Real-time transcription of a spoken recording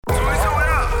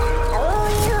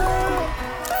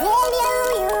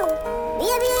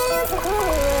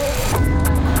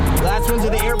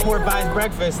Airport buys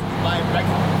breakfast.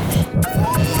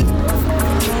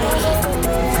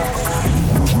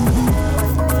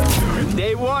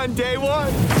 Day one.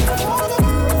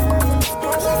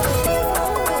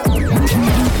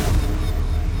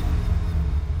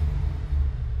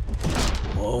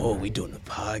 Oh, we doing the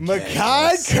podcast. MeKai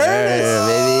Curtis,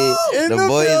 baby. The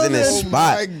boys in the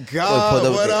spot. Oh my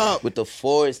God, what up? With the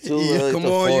fours too. Yeah, come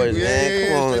on, fours, yeah, man.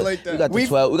 Come on. like that. We got the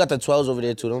 12. We got the 12s over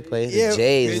there too. Don't play. Yeah, the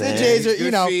J's, the man.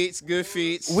 J's are, Good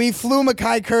feats. We flew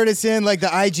MeKai Curtis in like the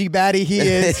IG baddie he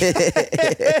is.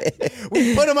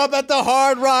 We put him up at the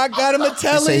Hard Rock, got him a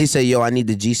telly. He said, yo, I need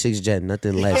the G6 jet,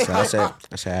 nothing less. So I said, all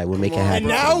right, we'll make it happen. And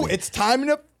now it's time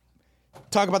to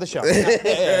talk about the show.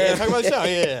 Yeah, talk about the show.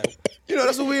 Yeah. You know,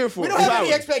 that's what we're here for. We don't have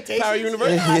any expectations. Power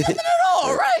University. Nothing at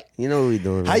all, right? You know what we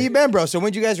doing. How you been, bro? So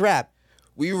when'd you guys wrap?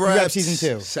 We wrapped wrapped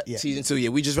season 2. Yeah. Season 2, yeah.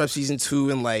 We just wrapped season 2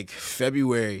 in like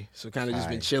February. So kind of just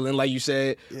been chilling. Like you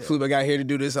said, Fluba got here to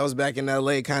do this. I was back in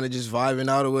LA kind of just vibing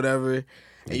out or whatever. And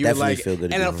you were Definitely like, feel good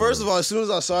to and be then first home. of all, as soon as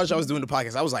I saw that I was doing the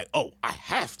podcast, I was like, oh, I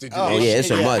have to do Oh, this. yeah,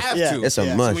 it's a I must. have Yeah. to. It's a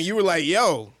So must. when you were like,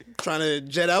 yo, trying to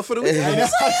jet out for the weekend, I know.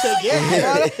 I said, yeah.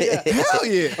 hell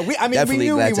yeah. We Definitely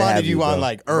knew glad we to wanted have you you, on bro.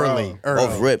 like early.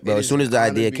 Off rip, bro. It As soon is as the an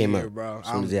honor idea to be came here, up. bro. As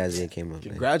soon as the idea came up. man.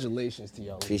 Congratulations to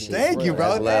y'all. Appreciate Thank you,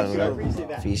 bro. That's Thank love, you. I bro. appreciate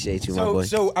that. Appreciate you, my boy.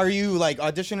 So are you like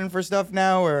auditioning for stuff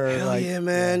now, or Hell like yeah,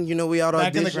 man. You know, we out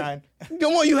back in the auditioning. grind?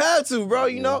 Come on, you have to, bro.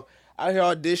 You know, out here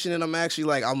auditioning. I'm actually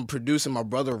like, I'm producing. My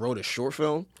brother wrote a short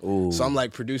film. Ooh. So I'm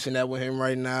like producing that with him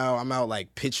right now. I'm out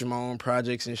like pitching my own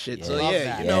projects and shit. So Love yeah,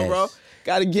 that. you know, bro. Yes.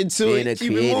 Got to get to Being it. a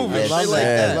Keep it creative, moving. yes. I love Straight like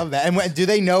that. that. I love that. And do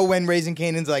they know when Raising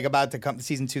Kanan's like about to come?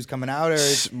 Season 2's coming out, or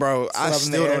Bro, I up in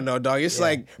still the air? don't know, dog. It's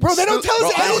like, Bro, they don't tell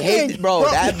us Bro, I anything. hate bro.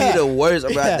 That'd be the worst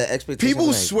about Yeah. the expectation. people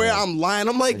like, swear bro. I'm lying.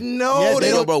 I'm like, no, Yeah, they they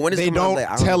don't. don't, bro. When it's They coming out, don't like,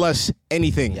 I don't tell know. us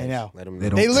anything. I know. Let them They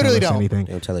know. They literally tell us don't. anything.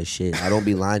 They don't tell us shit. I don't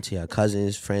be lying to y'all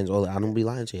cousins, friends. All I don't be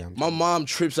lying to y'all. My mom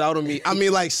trips out on me. I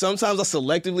mean, like, sometimes I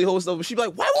selectively hold stuff, but she be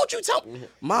like, why won't you tell me?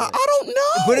 Ma, I don't know.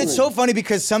 But it's so funny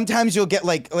because sometimes you'll get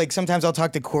like sometimes I'll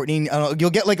talk to Courtney. You'll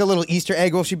get like a little Easter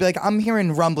egg where she'll be like, "I'm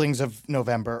hearing rumblings of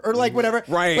November" or like whatever.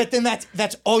 Right. But then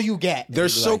that's all you get. They're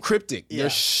so Like, cryptic. Yeah. They're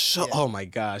so, oh my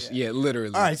gosh. Yeah,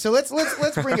 literally. all right, so let's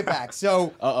bring it back.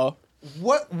 So Uh-oh.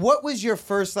 what was your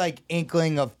first like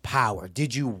inkling of Power?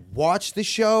 Did you watch the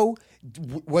show?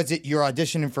 Was it your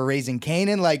auditioning for Raising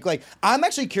Kanan? Like I'm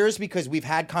actually curious because we've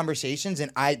had conversations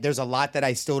and there's a lot that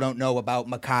I still don't know about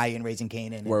MeKai and Raising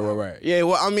Kanan. Right. Yeah,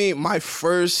 well, I mean, my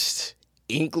first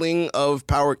inkling of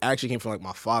Power actually came from like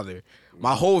my father.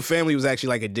 My whole family was actually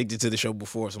like addicted to the show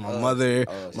before. So my mother,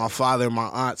 my father, my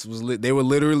aunts they would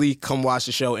literally come watch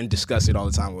the show and discuss it all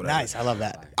the time. Or whatever. Nice, I love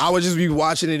that. I would just be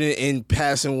watching it in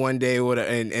passing one day, or whatever,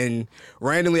 and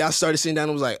randomly I started sitting down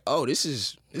and was like, "Oh, this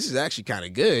is actually kind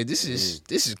of good. This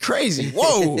is crazy.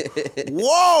 Whoa,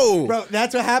 whoa, Bro,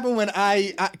 that's what happened when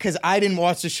because I didn't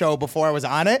watch the show before I was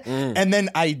on it, and then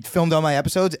I filmed all my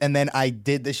episodes, and then I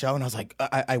did the show, and I was like,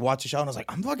 I watched the show, and I was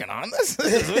like, I'm fucking on this.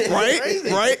 This is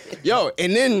crazy. right? Yo,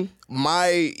 and then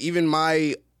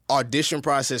my audition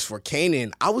process for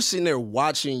Kanan, I was sitting there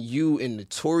watching you and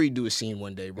Notori do a scene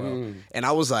one day, bro, and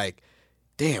I was like,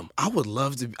 damn, I would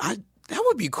love to. That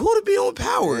would be cool to be on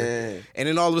Power. Yeah. And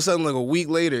then all of a sudden, like a week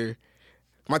later,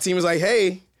 my team was like,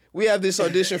 hey, we have this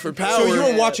audition for Power. So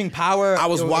you were watching Power. I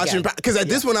was watching, again. because at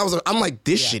this point I'm like,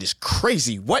 this shit is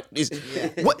crazy. What?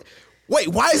 Wait,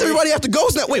 why does everybody have to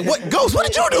ghost now? Wait, what? Ghost, what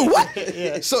did you do?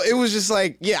 What? So it was just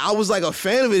like, yeah, I was like a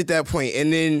fan of it at that point.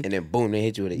 And then boom, they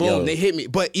hit you with it. boom, Yo. they hit me.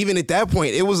 But even at that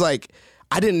point, it was like,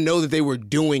 I didn't know that they were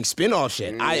doing spin-off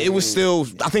shit. It was still,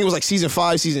 I think it was like season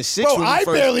 5, season 6. Bro, when we I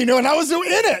first- barely knew, and I was in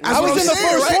it. That's I what was I'm in the saying,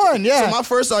 first right? one. Yeah. So my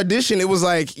first audition, it was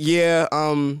like, yeah,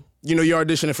 you're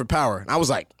auditioning for Power. And I was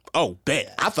like, oh,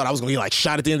 bet. I thought I was going to get like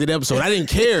shot at the end of the episode. I didn't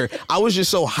care. I was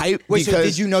just so hyped Wait, because... so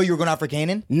did you know you were going out for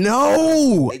Kanan?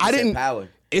 No, They just I said didn't. Power.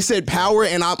 It said Power,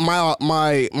 and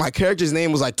my character's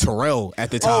name was like Terrell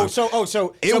at the time.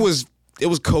 It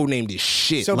was codenamed as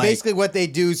shit. So like, basically what they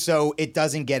do so it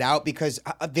doesn't get out, because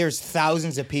there's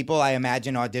thousands of people, I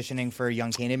imagine, auditioning for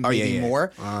Young Kanan, maybe yeah.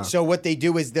 more. So what they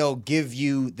do is they'll give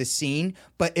you the scene,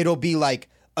 but it'll be like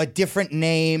a different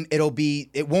name. It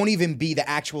won't even be the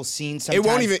actual scene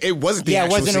sometimes. it wasn't the Yeah, it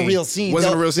actual wasn't scene. a real scene.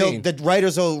 Wasn't a real scene. The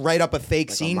writers will write up a fake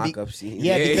Like a scene. mock-up scene.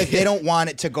 Yeah, Yeah, because yeah. they don't want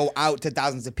it to go out to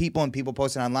thousands of people and people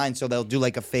post it online, so they'll do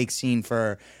like a fake scene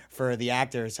for the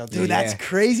actor. So, dude, that's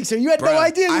crazy. So you had no Bruh,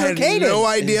 idea you I were had Kanan. no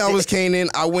idea I was Kanan.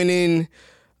 I went in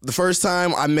the first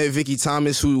time I met Vicky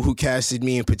Thomas, who casted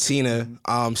me in Patina.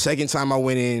 Second time I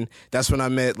went in, that's when I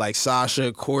met like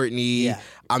Sasha, Courtney. Yeah.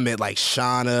 I met like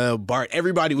Shauna, Bart.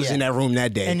 Everybody was in that room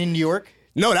that day. And in New York?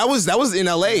 No, that was in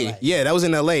L.A. Yeah, that was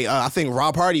in L.A. I think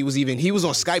Rob Hardy was on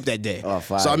Skype that day. Oh,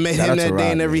 fire. So I met Shout him out that to day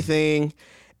Rob, and man. everything.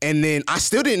 And then I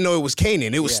still didn't know it was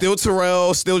Kanan. It was still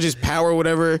Terrell, still just Power,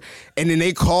 whatever. And then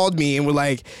they called me and were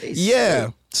like, yeah.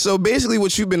 So basically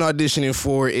what you've been auditioning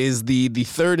for is the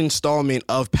third installment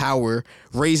of Power,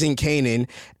 Raising Kanan.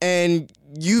 And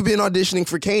you've been auditioning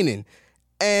for Kanan.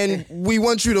 And we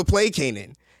want you to play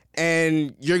Kanan.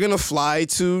 And you're going to fly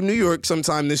to New York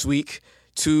sometime this week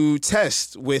to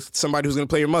test with somebody who's going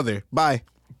to play your mother. Bye.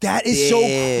 That is so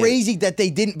crazy that they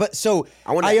didn't. But so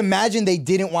I imagine they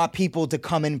didn't want people to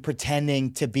come in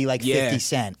pretending to be like 50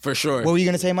 Cent. For sure. What were you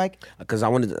going to say, Mike? Because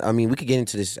we could get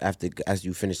into this as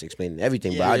you finish explaining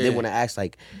everything, but I did want to ask,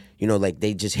 like, you know, like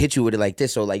they just hit you with it like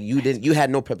this, so like you had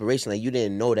no preparation, like you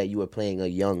didn't know that you were playing a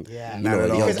young,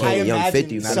 Because I young imagine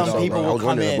 50. some people will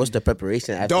come in. What's the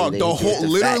preparation after Dog, they the hit you with whole, the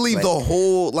literally facts, the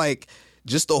whole, like,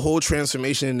 just the whole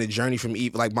transformation and the journey from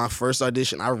like my first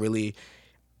audition.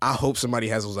 I hope somebody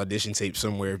has those audition tapes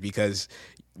somewhere because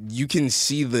you can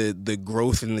see the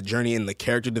growth and the journey and the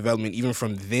character development even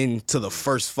from then to the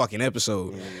first fucking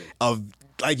episode of,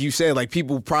 like you said, like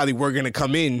people probably were gonna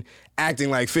come in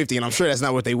acting like 50, and I'm sure that's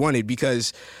not what they wanted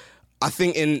because I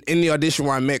think in the audition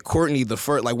where I met Courtney,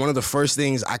 one of the first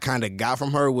things I kind of got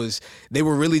from her was they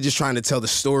were really just trying to tell the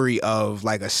story of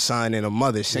like a son and a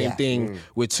mother. Same thing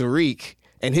with Tariq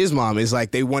and his mom. Is like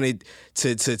they wanted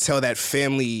to tell that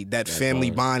family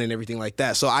bond and everything like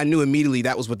that. So I knew immediately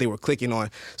that was what they were clicking on.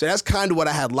 So that's kind of what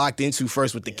I had locked into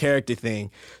first with the character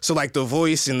thing. So like the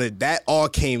voice and that all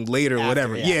came later or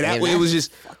whatever. It was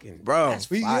just bro.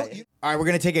 All right, we're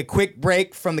going to take a quick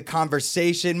break from the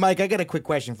conversation. Mike, I got a quick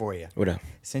question for you. What up?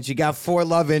 Since you got 4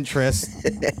 love interests,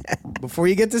 before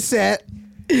you get to set,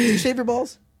 do you shave your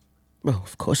balls? Bro,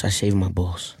 of course I shave my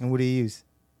balls. And what do you use?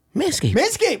 Manscaped.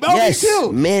 Manscaped. Oh, yes, me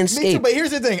too. Manscaped. Me too. But here's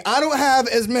the thing. I don't have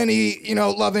as many,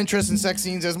 love interests and sex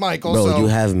scenes as Michael. Bro, you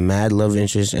have mad love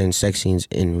interests and sex scenes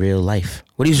in real life.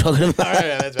 What are you talking about? All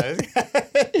right, that's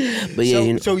right. But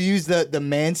yeah, so use the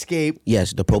Manscaped.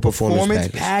 Yes, the Pro Performance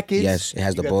package. Yes, it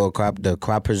has the ball crop, the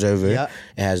crop preserver. Yeah.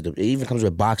 It has it even comes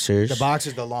with boxers. The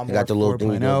boxers, the lawnmower. It got the little thing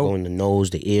that go in the nose,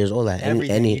 the ears, all that.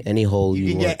 Any hole you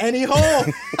you can want. get any hole.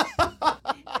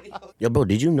 Yo, bro,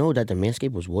 did you know that the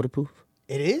Manscaped was waterproof?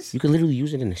 It is? You could literally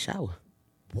use it in the shower.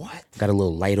 What? Got a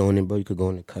little light on it, bro. You could go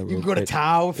in the cut. You can go to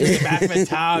towel, feel the bathroom in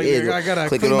towel. Yeah, I gotta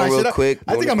click it clean on my real shit up. quick.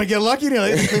 I think I'm gonna get lucky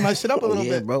to clean my shit up a little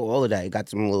yeah, bit. bro, all of that. It got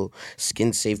some little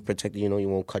skin safe protector. You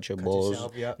won't cut your balls.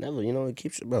 yourself, yeah. Never. It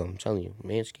keeps it, bro. I'm telling you,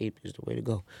 Manscaped is the way to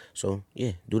go. So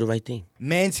yeah, do the right thing.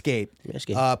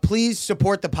 Manscaped. Please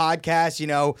support the podcast.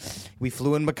 We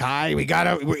flew in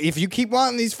MeKai. If you keep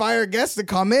wanting these fire guests to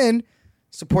come in,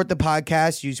 support the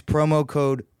podcast. Use promo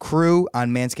code CREW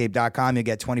on manscaped.com. You'll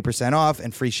get 20% off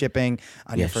and free shipping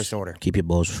on your first order. Keep your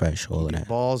balls fresh, all of that.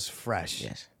 Balls fresh.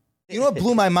 Yes. You know what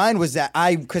blew my mind was that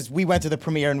because we went to the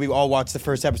premiere and we all watched the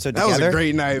first episode That together. was a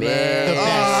great night, man.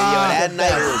 That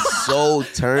night was so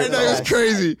turned. That night was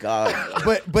crazy. God.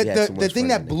 But Yeah, so the much thing fun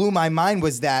that in blew my mind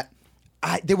was that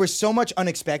there was so much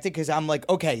unexpected because I'm like,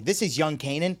 okay, this is young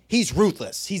Kanan. He's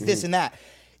ruthless. He's this and that.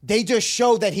 They just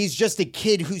show that he's just a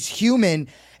kid who's human.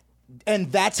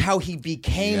 And that's how he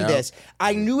became this.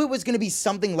 I knew it was going to be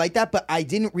something like that, but I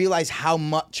didn't realize how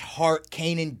much heart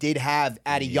Kanan did have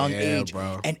at a young age.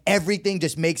 Bro. And everything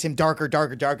just makes him darker.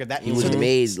 He was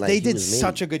made. Like, they he did was made.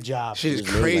 such a good job. Shit is It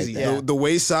was made crazy. like that. The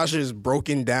way Sasha has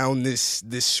broken down this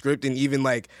script, and even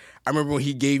like I remember when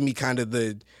he gave me kind of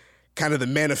the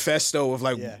manifesto of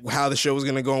like how the show was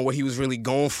gonna go and what he was really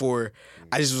going for.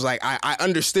 I just was like, I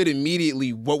understood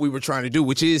immediately what we were trying to do,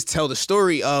 which is tell the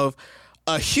story of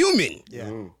a human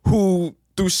who,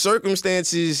 through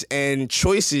circumstances and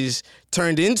choices,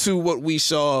 turned into what we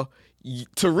saw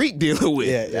Tariq dealing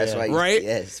with. That's right.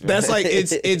 Yes, that's like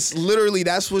it's literally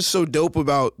that's what's so dope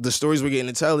about the stories we're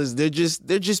getting to tell is they're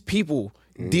just people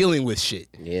dealing with shit.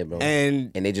 Yeah, bro.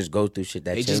 And they just go through shit.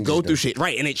 They just go through shit,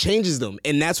 right? And it changes them,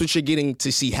 and that's what you're getting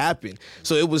to see happen.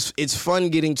 So it's fun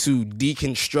getting to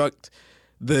deconstruct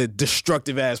the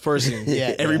destructive ass person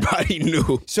everybody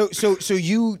knew. So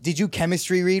did you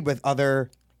chemistry read with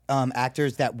other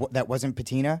actors that wasn't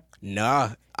Patina?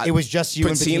 Nah, It was just you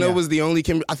and Patina Patina. was the only.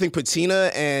 I think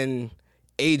Patina and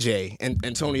AJ and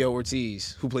Antonio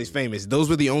Ortiz, who plays Famous, those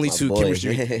were the only two boy.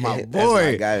 chemistry. My That's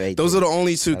boy, my guy right those there. are the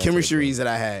only two chemistries that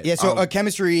I had. Yeah, so a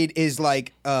chemistry read is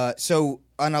like, so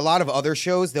on a lot of other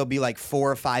shows, there'll be like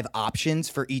 4 or 5 options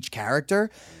for each character.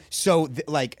 So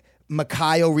like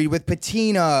MeKai will read with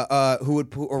Patina, who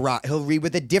would put a rock. He'll read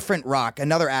with a different rock,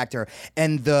 another actor,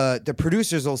 and the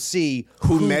producers will see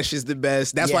who meshes the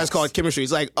best. That's why it's called chemistry.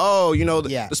 It's like, oh,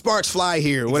 the sparks fly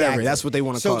here, whatever. Exactly. That's what they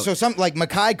want to call it. So some like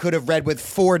MeKai could have read with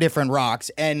 4 different rocks,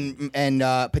 and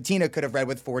Patina could have read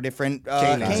with 4 different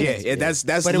Kanans. Yeah, that's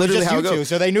but it was literally just how you it goes. two,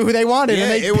 so they knew who they wanted, and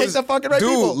they picked the fucking right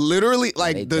people. Dude, literally,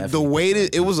 like the way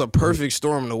definitely it was a perfect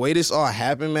storm. The way this all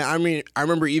happened, man. I mean, I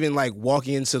remember even like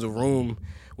walking into the room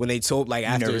when they told like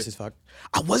after. Nervous as fuck.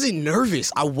 I wasn't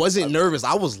nervous. I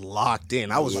was locked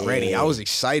in. I was ready. I was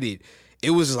excited.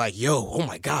 It was like, yo, oh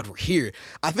my God, we're here.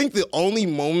 I think the only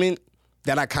moment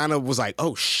that I kind of was like,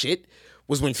 oh shit,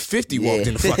 was when 50 walked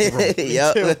in the fucking room.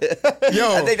 Yep.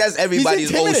 Yo, I think that's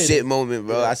everybody's oh shit moment,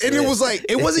 bro. and it was like,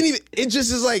 it wasn't even, it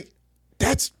just is like,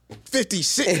 that's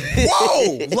 56.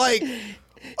 Whoa! Like,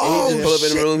 oh, he just pull up in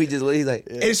shit. the room. He's like,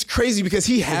 It's crazy because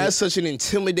he has such an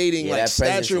intimidating like that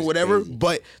presence stature and is whatever, crazy.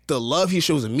 but the love he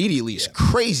shows immediately is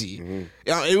crazy.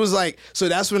 It was like, so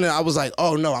that's when I was like,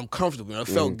 oh no, I'm comfortable. It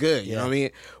felt good. You know what I mean?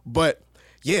 But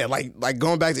yeah, like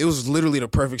going back, it was literally the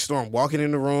perfect storm. Walking in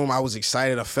the room, I was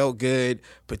excited. I felt good.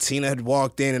 Patina had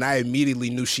walked in, and I immediately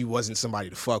knew she wasn't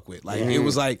somebody to fuck with. Like it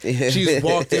was like she just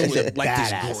walked in with like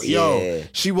this.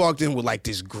 She walked in with like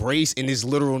this grace and this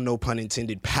literal, no pun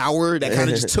intended, power that kind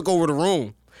of just took over the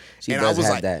room. She and does I was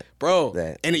have like, that, bro,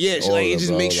 that and yeah, she, like, it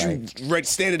just makes you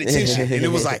stand at attention. And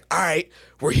it was like, all right,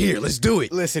 we're here, let's do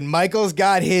it. Listen, Michael's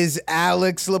got his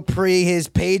Alex Lepre, his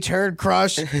Paige Hurd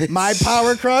crush, my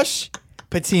power crush.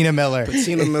 Patina Miller.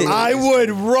 I would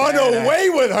run away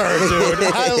with her,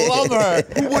 dude. I love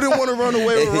her. Who wouldn't want to run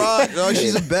away with Rod? No,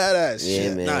 she's a badass.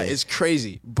 Yeah, man. Nah, it's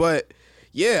crazy. But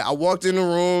yeah, I walked in the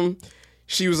room.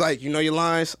 She was like, you know your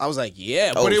lines? I was like,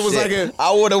 yeah. But it was like a...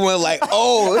 I would have went like,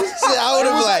 oh. Shit. I would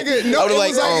have been like, no, I would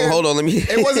have like, hold on, let me...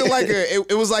 It wasn't like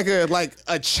it was like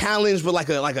a challenge, but like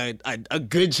a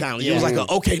good challenge. It was like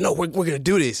okay, no, we're going to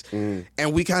do this.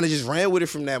 And we kind of just ran with it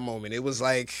from that moment. It was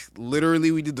like,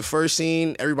 literally, we did the first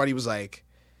scene. Everybody was like,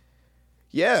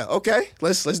 yeah, okay,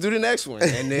 let's do the next one.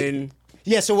 And then...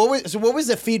 Yeah, so what was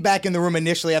the feedback in the room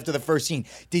initially after the first scene?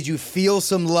 Did you feel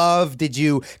some love? Did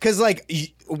you, because like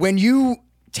when you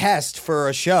test for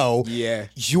a show,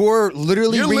 you're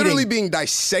literally being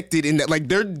dissected in that. Like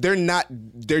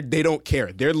they don't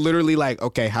care. They're literally like,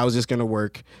 okay, how is this gonna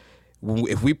work?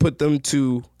 If we put them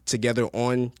two together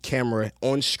on camera,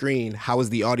 on screen, how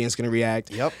is the audience gonna react?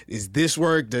 Yep. Is this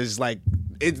work? There's like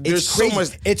there's so crazy.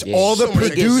 much. It's all the so much-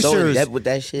 producers, so in depth with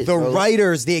that shit, the bro.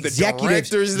 writers, the The executives.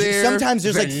 directors there. Sometimes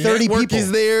there's the like 30 network people.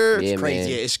 is there. Yeah, It's crazy. man.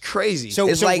 Yeah, it's crazy. So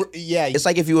It's like yeah, it's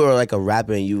like if you were like a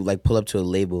rapper and you like pull up to a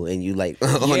label and you like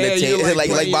on Yeah, the you're, table like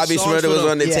playing Bobby songs Shmurda was for them.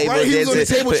 on the table. Right, he was on the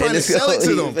dancing, table trying to sell it to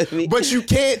you feel them. me? But you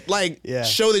can't like Yeah.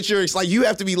 show that you're like you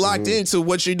have to be locked into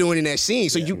what you're doing in that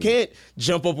scene. So you can't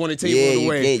jump up on the table Yeah, the you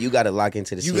way can't. You gotta lock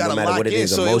into the you scene gotta no matter lock what it in.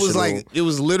 is. So Emotional. it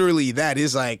was literally that.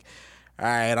 It's like, all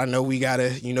right, I know we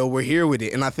gotta, we're here with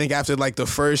it. And I think after like I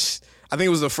think it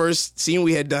was the first scene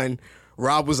we had done,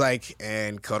 Rob was like,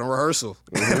 and cut on rehearsal.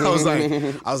 And I was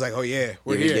like, oh yeah,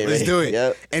 we're Yeah, here. Let's ready. do it.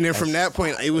 Yep. And then from that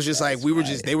point, it was just like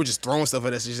they were just throwing stuff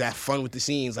at us, just have fun with the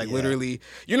scenes. Like literally,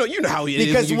 you know how it is.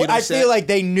 because when you get on I set. feel like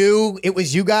they knew it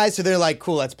was you guys, so they're like,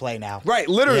 cool, let's play now. Right,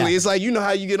 literally. Yeah. It's like,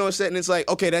 how you get on set and it's like,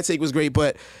 okay, that take was great,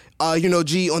 but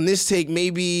G, on this take,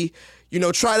 maybe,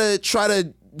 try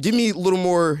to give me a little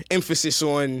more emphasis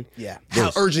on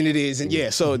how urgent it is.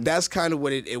 And so that's kind of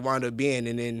what it wound up being.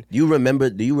 And then Do you remember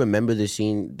the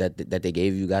scene that they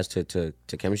gave you guys to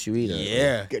chemistry read?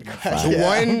 yeah. Good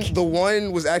question. The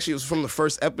one was actually, it was from the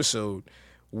first episode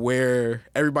where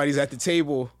everybody's at the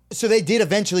table. So they did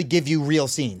eventually give you real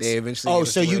scenes. They eventually Oh, gave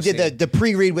us so the you real did scene. the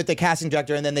pre-read with the casting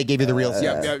director, and then they gave you the real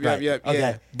scenes. Yep, Right. yeah.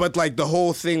 Okay. But like the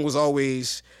whole thing was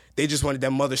always, they just wanted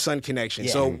that mother-son connection.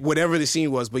 Yeah. So whatever the scene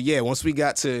was, but once we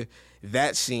got to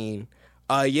that scene,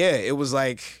 it was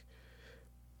like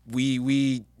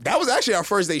we that was actually our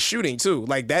first day shooting too.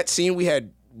 Like that scene we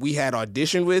had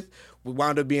auditioned with, we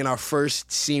wound up being our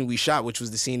first scene we shot, which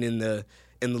was the scene in the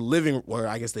living, or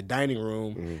I guess the dining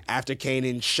room, after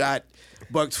Kanan shot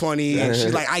Buck 20, and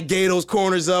she's like, I gave those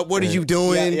corners up. What are you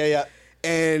doing? Yeah.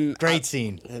 And Great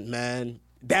scene. man.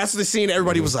 That's the scene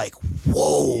everybody was like,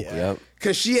 whoa. Yep.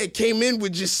 Cause she had came in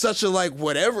with just such a like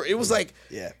whatever. It was like,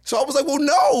 Yeah. So I was like, well,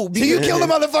 no. So you killed the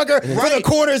motherfucker for the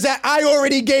corners that I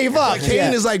already gave up. But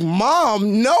Kanan is like,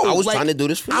 Mom, no. I was like, trying to do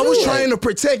this for I you. was Like- trying to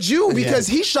protect you because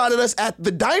he shot at us at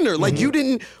the diner. Like you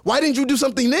didn't. Why didn't you do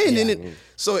something then? And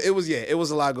so it was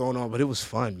a lot going on, but it was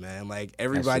fun, man. Like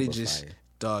everybody super just. fire.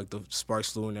 Dog, the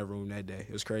sparks flew in that room that day.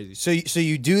 It was crazy. So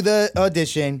you do the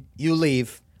audition, you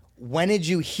leave. when did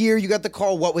you hear you got the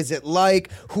call? What was it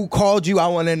like? Who called you? I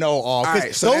want to know all. Because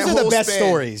right, so those that are the whole best span-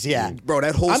 stories. Yeah, Bro,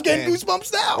 that whole I'm span. getting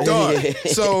goosebumps now.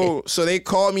 Dog. So they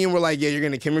called me and were like, yeah, you're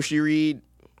gonna chemistry read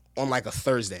on like a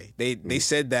Thursday. They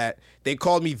said that. They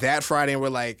called me that Friday and were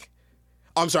like,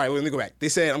 I'm sorry, let me go back. They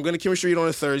said, I'm gonna chemistry read on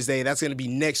a Thursday. That's gonna be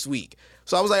next week.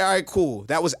 So I was like, all right, cool.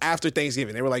 That was after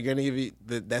Thanksgiving. They were like, you're gonna give you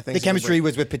that thing. The chemistry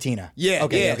was with Patina. Yeah,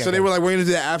 Okay, yeah. okay, So they okay. were like, we're gonna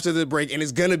do that after the break, and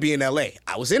it's gonna be in LA.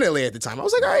 I was in LA at the time. I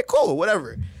was like, all right, cool,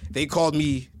 whatever. They called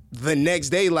me the next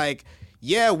day, like,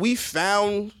 yeah, we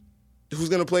found who's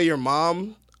gonna play your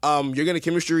mom. You're gonna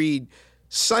chemistry read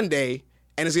Sunday,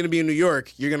 and it's gonna be in New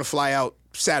York. You're gonna fly out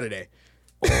Saturday.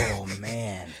 Oh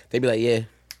man. They be like, yeah,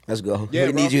 let's go. Yeah,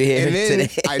 we bro. need you here And then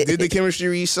today. I did the chemistry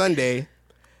read Sunday.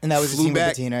 And that was the Flew scene with back.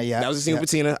 Patina. Yeah, That was the scene with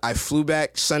Patina. I flew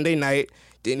back Sunday night.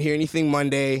 Didn't hear anything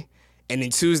Monday. And then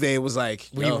Tuesday it was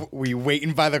like, yo. Were you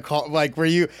waiting by the call? Like, were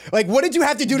you like, what did you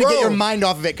have to do to Bro. get your mind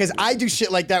off of it? Because I do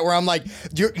shit like that where I'm like,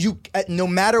 you no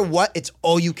matter what, it's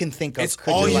all you can think of. It's 'Cause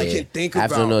all you're you like, can think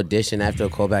After about. an audition, after a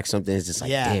callback, something is just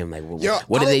like, Yeah. damn, like, Yo,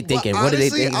 what are they thinking? What are they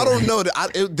honestly, thinking? I don't know.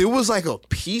 There was like a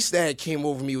peace that came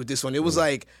over me with this one. It was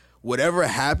like, whatever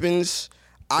happens,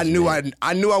 I knew I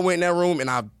went in that room and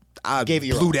I Gave it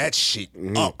your blew all. that shit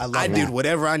up. I love I did that.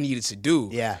 whatever I needed to do.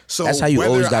 Yeah. So That's how you whether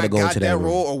always gotta I go got into that room.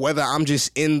 role or whether I'm just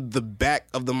in the back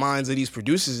of the minds of these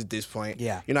producers at this point.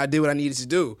 Yeah. You know, I did what I needed to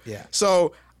do. Yeah.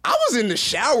 So I was in the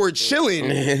shower chilling,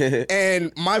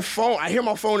 and my phone. I hear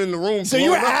my phone in the room. So you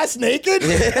were blowing up. ass naked?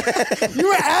 You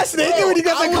were ass naked Bro, when you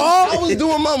got the I call? was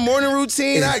doing my morning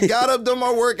routine. I got up, done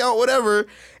my workout, whatever.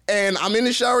 And I'm in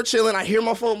the shower chilling. I hear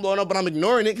my phone blowing up, but I'm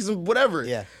ignoring it because whatever.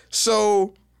 Yeah.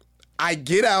 So I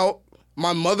get out.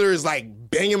 My mother is like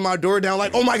banging my door down,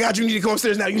 like, oh my God, you need to come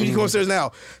upstairs now. You need to come upstairs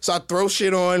now. So I throw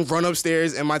shit on, run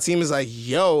upstairs, and my team is like,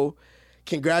 yo,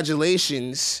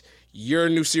 congratulations. You're a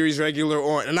new series regular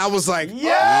on. And I was like,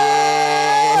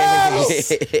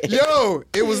 yes! Yo,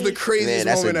 it was the craziest Man,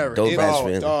 that's moment a ever. dope It- ass oh,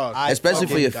 feeling. dog. Especially for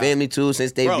fucking your got- family too,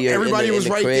 since they Bro, be everybody in was the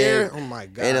right crib. there. Oh my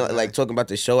God, And man. like talking about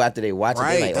the show after they watch it,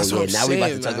 Right, they're like, that's oh what yeah, I'm now we about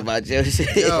to saying, talk man. about your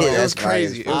shit. Yo, it That's was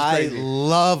crazy. fire. It was I crazy.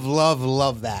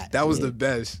 love that. That was the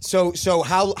best. So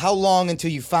how long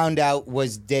until you found out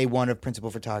was day one of principal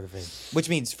photography? Which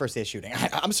means first day of shooting.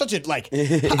 I'm such a like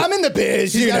I'm in the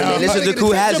biz, you gotta know. be- This is the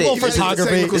crew has it. Principal You gotta get the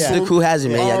photography. technical This Yeah. is the crew has it,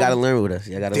 man. Y'all Um, gotta learn with us.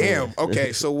 Y'all gotta learn. Damn.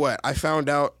 Okay, so what? I found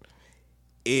out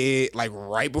it like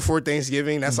right before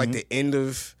Thanksgiving. That's like the end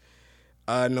of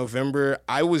November.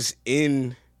 I was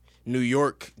in New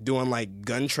York doing like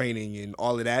gun training and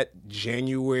all of that.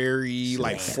 January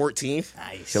like 14th.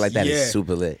 Shit like that is Yeah.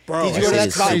 super lit. Bro, Did you go to shit that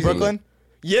is spot in crazy. Brooklyn?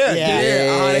 Yeah, Yeah.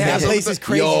 they That had place some- is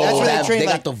crazy. Yo, That's where they train they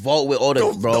like got the vault with all the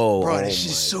bro. Bro, oh that shit's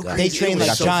my so God. crazy. they train It was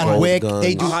like so John fun. Wick. guns.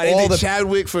 They do They all did the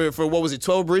Chadwick for what was it,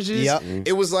 12 Bridges? Yep.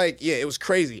 It was like, yeah, it was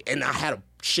crazy. And I had a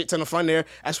shit ton of fun there.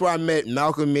 That's where I met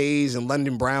Malcolm Mays and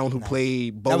London Brown, who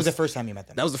played both. That was the first time you met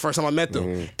them. That was the first time I met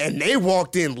them. And they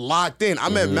walked in locked in. I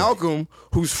met Malcolm,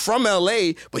 who's from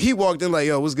LA, but he walked in like,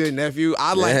 yo, what's good, nephew?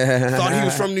 I like thought he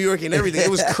was from New York and everything.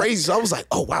 It was crazy. So I was like,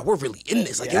 oh wow, we're really in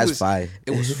this. Like That's it was fire.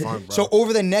 It was fun, bro. So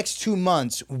over the next 2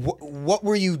 months, what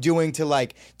were you doing to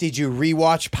like? Did you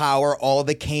rewatch Power, all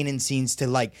the Kanan scenes to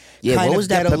like? Yeah, kind what of was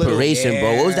that get a little- preparation,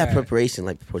 bro? What was that Yeah. preparation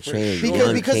like portraying? Because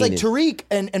young like Kanan?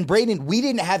 Tariq and Braden, we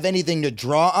didn't have anything to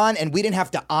draw on, and we didn't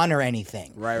have to honor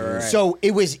anything. Right. So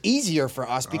it was easier for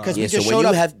us because we Yeah, so just when showed you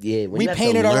up. have when we you have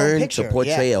painted to our own learn picture. to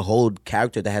portray yeah. a whole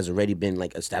character that has already been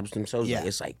like established themselves, Yeah. like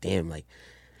it's like damn, like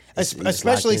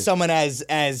Especially someone as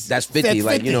that's 50,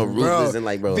 like you know, ruthless and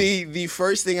like bro. The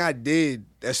first thing I did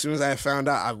as soon as I found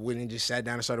out, I went and just sat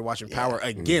down and started watching Power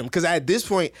again. Because at this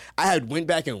point, I had went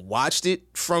back and watched it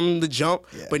from the jump,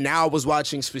 but now I was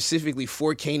watching specifically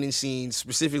 4 Kanan scenes,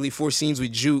 specifically 4 scenes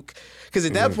with Juke. Because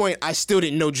at that point, I still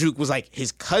didn't know Juke was like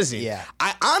his cousin. Yeah.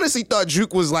 I honestly thought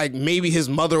Juke was like maybe his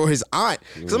mother or his aunt.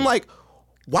 Because I'm like,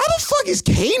 why the fuck is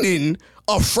Kanan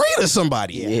afraid of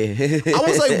somebody? I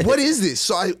was like, what is this?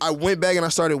 So I went back and I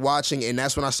started watching, and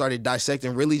that's when I started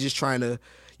dissecting, really just trying to,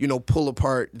 you know, pull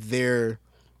apart their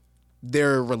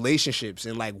relationships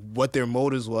and like what their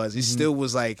motives was. It still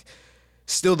was like,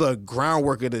 still the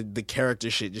groundwork of the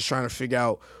character shit, just trying to figure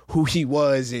out who he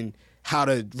was and how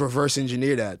to reverse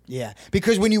engineer that. Yeah,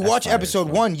 because when you watch fire, episode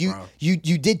 1, you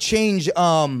did change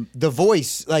the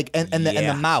voice like and the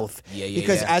Yeah. mouth. Yeah,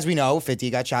 because yeah. as we know, 50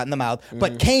 got shot in the mouth,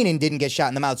 but Kanan didn't get shot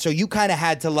in the mouth. So you kind of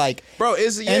had to like Bro,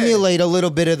 emulate a little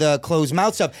bit of the closed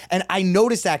mouth stuff. And I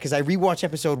noticed that because I rewatched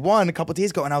episode 1 a couple days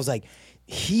ago, and I was like,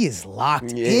 he is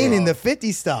locked in the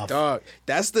 50 stuff. Dog,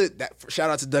 shout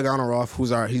out to Doug Honoroff,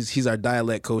 who's he's our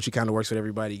dialect coach. He kind of works with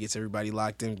everybody, gets everybody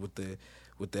locked in with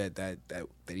that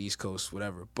East Coast,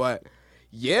 whatever. But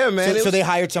Yeah, man. So they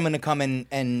hired someone to come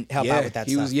and help out with that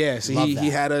he stuff. was. Yeah, so Love he that.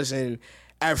 had us, and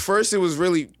at first it was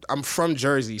really. I'm from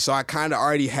Jersey, so I kind of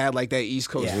already had like that East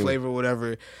Coast flavor, or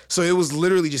whatever. So it was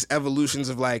literally just evolutions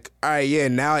of like, all right, yeah,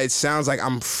 now it sounds like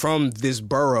I'm from this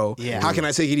borough. Yeah. How can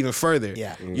I take it even further?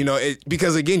 Yeah. You know,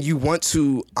 because again, you want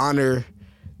to honor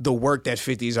the work that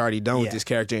 50's already done with Yeah. this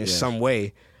character in some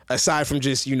way, aside from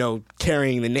just,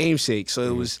 carrying the namesake. So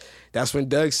it was, that's when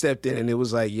Doug stepped in, and it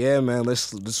was like, yeah, man,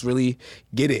 let's really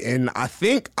get it. And I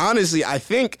think, honestly,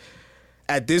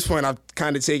 at this point, I've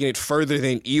kind of taken it further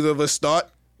than either of us thought.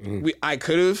 I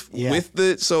could have with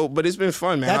but it's been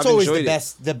fun, man. That's I've always enjoyed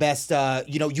the best.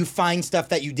 You find stuff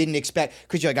that you didn't expect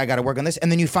because you're like, I got to work on this,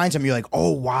 and then you find something, you're like,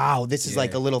 oh wow, this is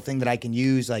like a little thing that I can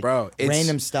use, like it's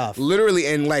random stuff. Literally,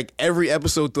 and like every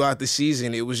episode throughout the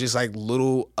season, it was just like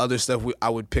little other stuff I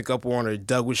would pick up on, or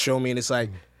Doug would show me, and it's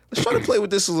like, let's try to play with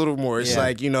this a little more. It's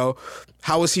like,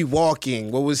 how was he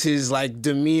walking? What was his like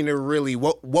demeanor really?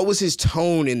 What was his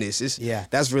tone in this?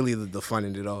 That's really the fun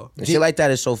in it all. And shit like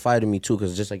that is so fire to me too,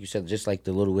 because just like you said, just like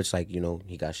the little witch, like,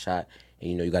 he got shot.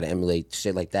 And, you got to emulate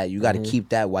shit like that. You got to keep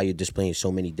that while you're displaying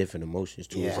so many different emotions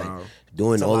too. It's like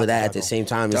doing all of that at the same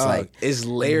time. It's like it's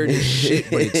layered as shit,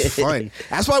 but it's fun.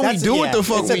 That's why we do what the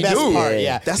fuck it's we the best do. Part,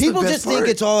 yeah, That's people the best just part. think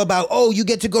it's all about you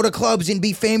get to go to clubs and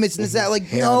be famous and this that. Like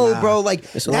bro, like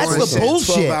that's the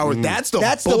bullshit. That's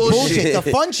the bullshit.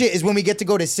 The fun shit is when we get to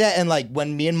go to set and like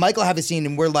when me and Michael have a scene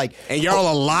and we're like, and y'all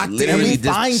are locked in. And we just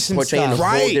find some portraying stuff. a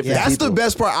whole Right. different That's people. the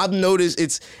best part. I've noticed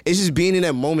it's just being in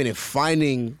that moment and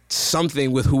finding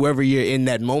something with whoever you're in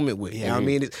that moment with. You know what I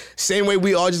mean? It's same way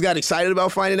we all just got excited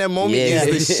about finding that moment. Yeah.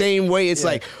 It's the same way. It's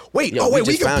like, wait, Yo, we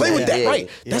just can found play that. with that, Yeah. right?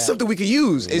 That's something we could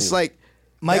use. It's like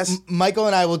Michael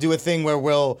and I will do a thing where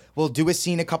we'll do a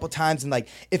scene a couple times, and like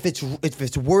if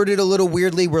it's worded a little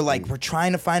weirdly, we're like we're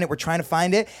trying to find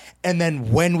it, and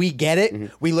then when we get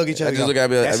it, we look at each other. I just and look go,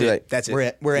 at it, that's I'd be it. like, That's it.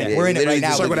 we're in it literally right now,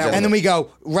 just look at and that. then we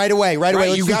go right away. Right,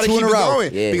 Let's you do gotta two keep in it a row.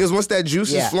 going because once that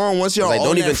juice is flowing, once y'all Like, on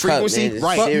don't that even cut, frequency, man. It's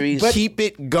right? series. Keep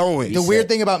it going. The weird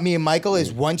thing about me and Michael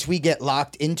is once we get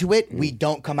locked into it, we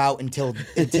don't come out until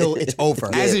it's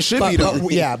over. As it should be,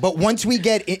 though. But once we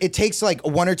get it takes like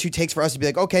one or two takes for us to be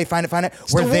like, okay, find it.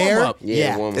 We're the there. warm-up.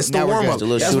 Yeah, warm-up. It's the Now we're warm good. up. It's a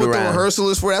little That's shoot what the around. rehearsal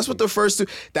is for. That's what the first two.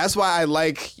 That's why I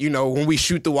like, when we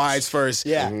shoot the wides first.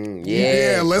 Yeah.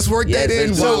 Let's work that in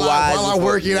let's do while wides I before-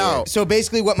 work it yeah. out. So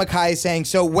basically what MeKai is saying,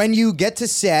 so when you get to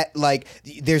set, like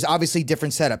there's obviously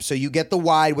different setups. So you get the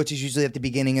wide, which is usually at the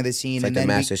beginning of the scene. It's like and the then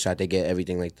master shot. They get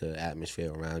everything, like the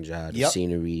atmosphere around y'all, the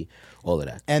scenery, all of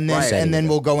that. And then Setting and then it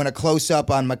we'll up. go in a close up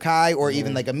on MeKai or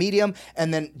even like a medium,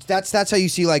 and then that's how you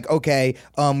see like okay,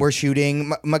 we're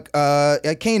shooting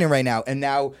Kanan right now, and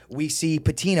now we see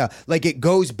Patina. Like it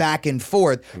goes back and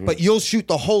forth, but you'll shoot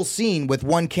the whole scene with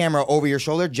one camera over your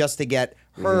shoulder just to get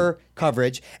her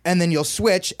coverage, and then you'll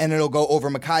switch and it'll go over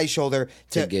MeKai's shoulder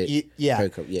to get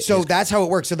her So that's how it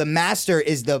works. So the master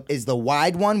is the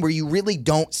wide one where you really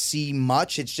don't see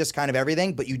much. It's just kind of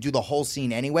everything, but you do the whole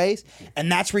scene anyways.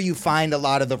 And that's where you find a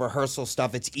lot of the rehearsal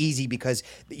stuff. It's easy because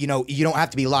you don't have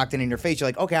to be locked in your face. You're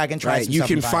like, okay, I can try. Right, Some you stuff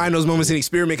can and find those moments and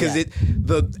experiment because Yeah.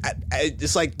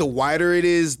 it's like the wider it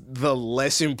is, the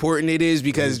less important it is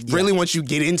because really once you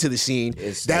get into the scene,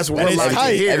 that's where it's we're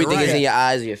tight. here. Everything right. is in your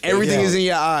eyes, your face. Everything is in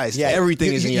your eyes. Yeah,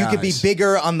 Everything is in your eyes. You could be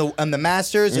bigger on the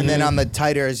masters, and then on the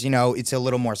titers, it's a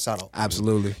little more subtle.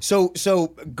 Absolutely. So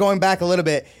going back a little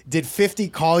bit, did 50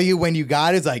 call you when you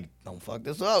got it? It's like, don't fuck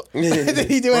this up. Did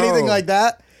he do anything like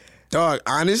that? Dog,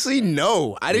 honestly,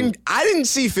 no. I didn't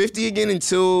see 50 again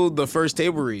until the first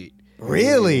table read.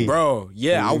 Really? Bro,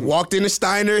 yeah, I walked into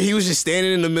Steiner. He was just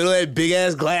standing in the middle of that big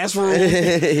ass glass room.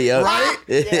 Yo. Right?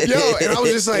 Yo, and I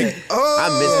was just like,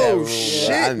 I miss that room, bro. I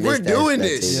shit, miss we're that- doing that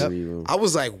this. table read room. I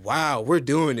was like, wow, we're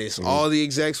doing this. All the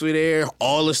execs were there,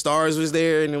 all the stars was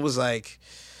there, and it was like,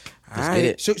 all Let's right.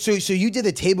 get it. So you did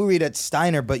the table read at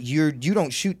Steiner, but you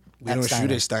don't shoot. We don't shoot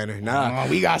at Steiner. Nah. Oh,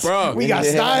 we got Bro.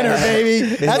 Steiner,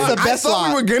 baby. That's the I best thought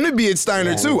we lot. were gonna be at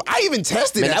Steiner too. I even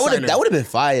tested Man, at that would Steiner. have been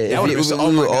fire. That would've If been we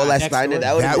oh my were all God, at next Steiner,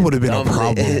 door. That would've been a dumb.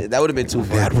 problem. That would have been too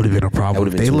fun. That would have been a problem. That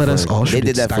would've They been let too us fun. all shoot They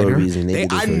did at that for a Steiner. reason. They did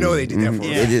it I for a know they reason. did that for a They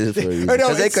reason. did it for a reason. No,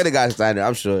 Because they it's- could have got Steiner,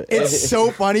 I'm sure. It's so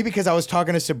funny because I was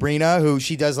talking to Sabrina, who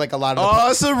she does like a lot of.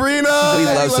 Oh, Sabrina. We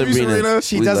Hey, love you, Sabrina.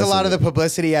 She We does a love lot of the Sabrina.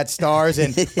 publicity at Stars,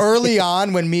 and early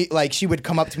on when she would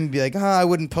come up to me and be like, I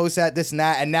wouldn't post that, this and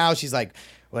that, and now she's like,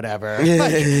 whatever.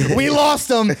 Like, we lost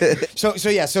them. So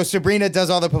Sabrina does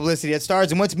all the publicity at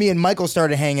Stars, and once me and Michael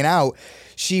started hanging out,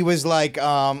 she was like,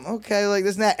 okay, like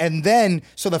this and that. And then,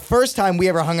 so the first time we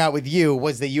ever hung out with you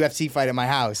was the UFC fight at my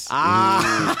house.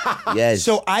 Yes.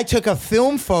 So I took a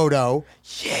film photo,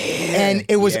 and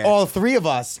it was all three of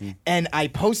us, and I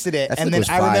posted it. And then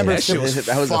I remember that shit was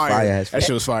that was fire. a fire. That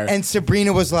shit was fire. And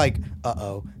Sabrina was like,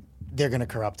 uh-oh. They're gonna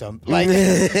corrupt him. Like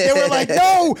they were like,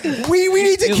 no, we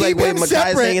need to keep him MeKai's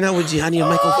separate. hanging out with Gianni and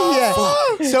Michael.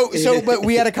 Yeah. But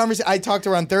we had a conversation. I talked to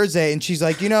her on Thursday, and she's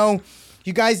like,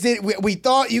 you guys did. We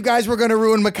thought you guys were gonna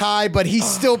ruin MeKai, but he's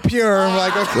still pure. I'm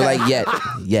like, okay. We're like, yet.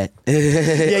 Yeah.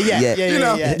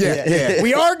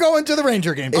 We are going to the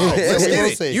Ranger game. Let's We'll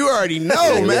get see. it. You already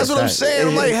know, man. That's what I'm saying.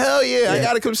 I'm like, hell yeah. I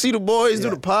gotta come see the boys, do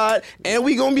the pod, and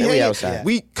we gonna be hanging outside.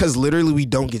 Because literally we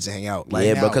don't get to hang out. Like,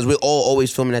 Yeah, bro, because we're all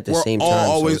always filming at the same time.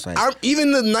 Always. So it's like,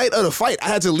 Even the night of the fight, I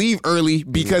had to leave early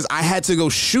because I had to go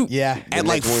shoot. At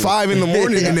like 5 in the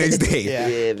morning the next day.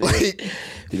 yeah, man. Like,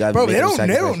 You gotta Bro, make they them don't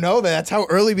sacrifice. know that. That's how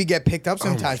early we get picked up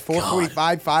sometimes.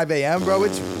 4:45, 5 a.m., bro.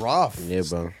 It's rough. Yeah,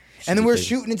 bro. And then we're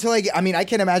shooting until I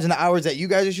can't imagine the hours that you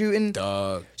guys are shooting.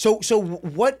 Dog. So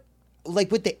what,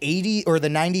 like with the 80s or the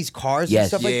 90s cars and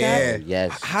stuff like that?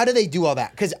 Yes. How do they do all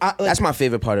that? Because That's my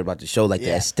favorite part about the show, like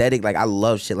the aesthetic. Like I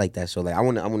love shit like that. So like I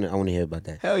wanna hear about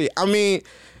that. Hell yeah. I mean,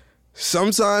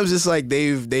 sometimes it's like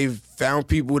they've found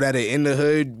people that are in the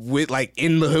hood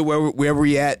wherever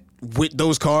we at with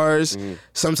those cars.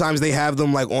 Sometimes they have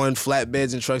them like on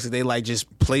flatbeds and trucks that they like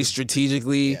just place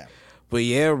strategically. But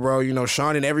yeah, bro,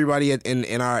 Sean and everybody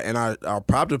in our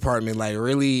prop department like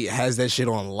really has that shit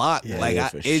on lock.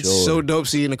 It's so dope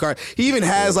seeing the car. He even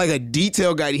has like a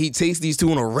detail guy that he takes these two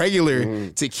on a regular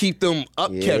to keep them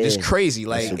upkept. It's crazy.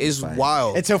 Like it's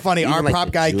wild. It's so funny. Even Our like prop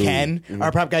the guy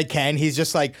jewelry. Ken, he's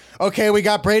just like, okay, we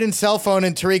got Braden's cell phone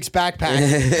and Tariq's backpack,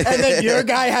 and then your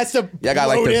guy has to. Y'all got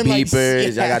like the load in,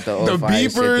 beepers. I got the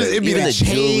beepers. It'd be even the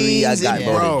jewelry. I chains, got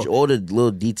bro. all the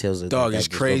little details. Dog, it's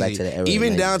crazy.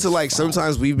 Even down to like some.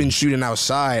 sometimes we've been shooting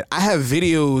outside. I have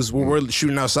videos where we're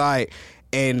shooting outside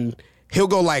and he'll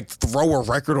go like throw a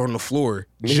record on the floor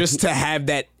just to have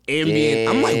that ambient.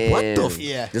 I'm like, what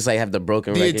the Just like have the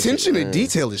broken The record attention shit. to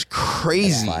detail is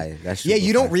crazy. That's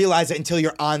you don't realize it until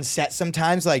you're on set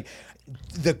sometimes, like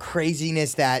the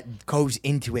craziness that goes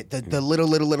into it, the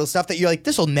little stuff that you're like,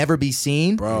 this will never be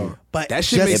seen, Bro. But That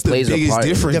shit just makes the plays a biggest part.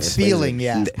 difference. the feeling,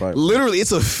 Literally,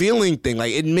 it's a feeling thing.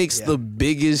 Like it makes the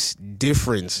biggest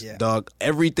difference, dog.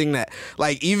 Everything that,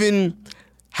 like, even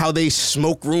how they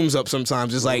smoke rooms up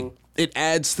sometimes is like it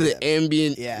adds to the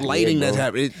ambient lighting that's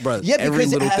happening, bro. Yeah, every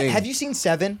because little thing. have you seen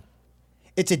Seven?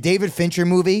 It's a David Fincher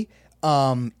movie,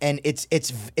 and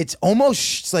it's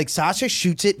almost like Sasha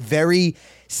shoots it very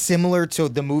similar to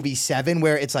the movie Seven,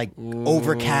 where it's like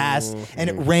overcast and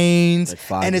it rains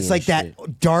Like and it's like foggy and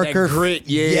that darker That grit,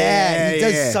 he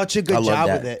does such a good job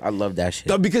with it. I love that shit.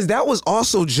 No, because that was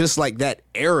also just like that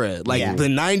era. Like the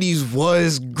 90s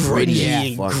was gritty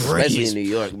and Fuck, gritty. especially in New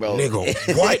York, bro.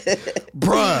 Nigga, what?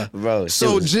 Bruh. Bro, shit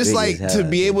So was just big like as to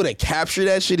hell, be dude. able to capture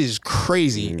that shit is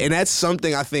crazy. And that's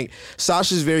something I think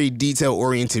Sasha's very detail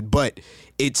oriented, but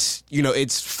it's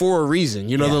it's for a reason.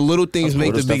 The little things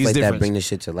make the stuff biggest like difference. that bring the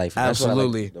shit to life. And that's what I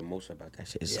Absolutely. like the most about that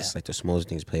shit. It's just like the smallest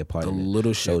things play a part. The in it.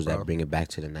 little shows shit, bro. that bring it back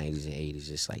to the 90s and 80s.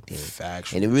 Just like damn.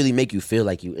 Factual. And it really make you feel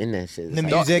like you in that shit. It's The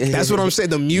like- music. That's what I'm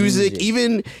saying. The music,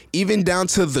 even down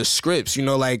to the scripts.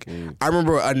 Like I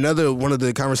remember one of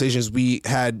the conversations we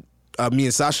had, me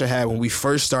and Sasha had when we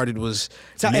first started was.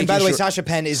 And by the way, making sure- Sasha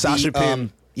Penn is Sasha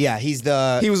Penn. he's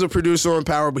the. He was a producer on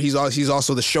Power, but he's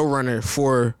also the showrunner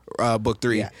for Book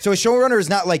 3. So a showrunner is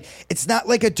not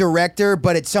like a director,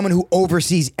 but it's someone who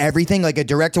oversees everything. Like a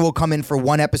director will come in for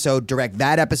one episode, direct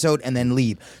that episode, and then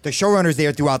leave. The showrunner's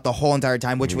there throughout the whole entire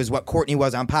time, which was what Courtney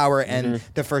was on Power and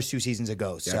the first 2 seasons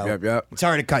ago. So yep.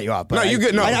 sorry to cut you off. But No, you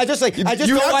good. No, I just you don't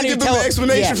have want to you give tell them an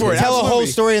explanation for it. Tell a whole Absolutely.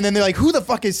 story, and then they're like, "Who the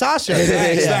fuck is Sasha?"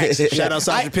 Shout out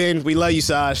Sasha Penn. We love you,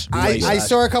 Sash. I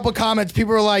saw a couple comments.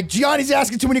 People were like, Gianni's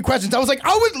asking too many questions. I was like,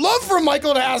 I would love for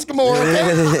Michael to ask more.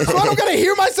 Okay? So I don't gotta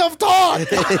hear myself talk.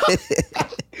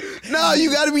 No,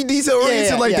 you got to be detail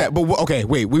oriented like that. But okay,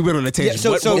 wait, we went on a tangent.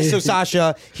 So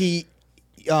Sasha, he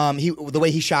the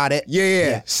way he shot it.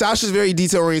 Yeah. Sasha's very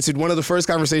detail oriented. One of the first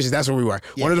conversations, that's where we were.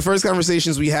 Yeah. One of the first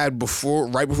conversations we had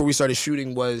right before we started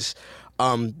shooting was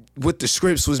with the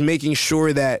scripts, was making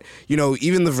sure that,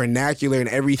 even the vernacular and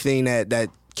everything that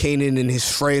Kanan and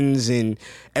his friends and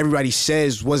everybody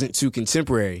says wasn't too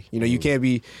contemporary. You can't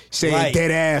be saying dead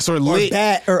ass or lit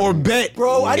or bet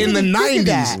Bro, I in didn't the even think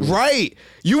of 90s. that. Right.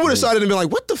 You would have started and been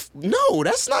like, what the no,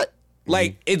 that's not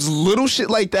like, it's little shit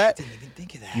like that.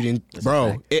 think of that. You didn't,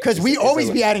 bro. Because we always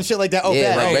be adding shit like that. Oh,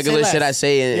 Yeah, bad. like regular shit I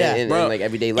say in Bro, like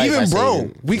everyday life. Even I say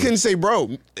bro, we couldn't say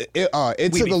bro.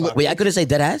 It took a look. Wait, I couldn't say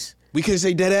dead ass? We couldn't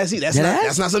say dead ass.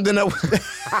 That's not something that.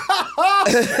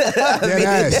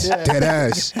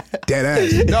 Dead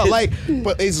ass. No, like,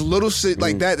 but it's little shit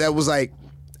like that that was like,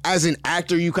 as an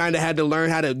actor, you kind of had to learn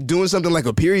how to doing something like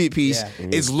a period piece. Yeah.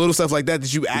 It's little stuff like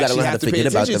that you actually have to pay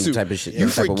attention to. Type of shit, you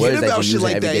forget about shit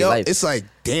like that, yo. Life. It's like,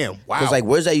 damn, wow. Because like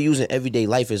words that you use in everyday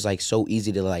life is like so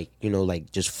easy to like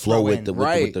like just flow with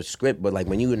the script. But like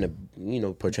when you in the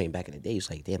portraying back in the day,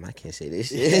 it's like, damn, I can't say this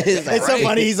shit. It's so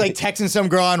funny. He's like texting some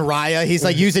girl on Raya. He's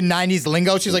like using 90s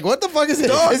lingo. She's like, what the fuck is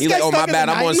this? He's like, oh my bad,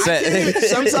 I'm on set.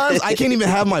 Sometimes I can't even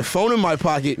have my phone in my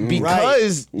pocket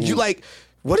because you like.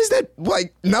 What is that?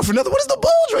 Like, not for nothing. What is the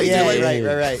bulge right there? Like,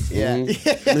 right. Yeah.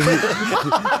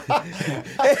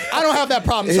 I don't have that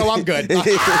problem, so I'm good.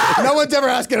 No one's ever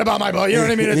asking about my bulge. You know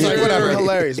what I mean? It's like, whatever.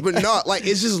 Hilarious. But no, like,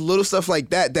 it's just little stuff like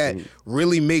that that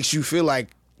really makes you feel like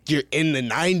you're in the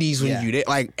 90s when you there.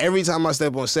 Like, every time I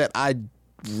step on set, I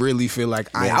really feel like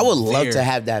I would love to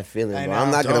have that feeling, bro. I'm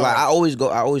not gonna lie. I always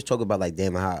talk about like,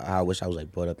 damn, how I wish I was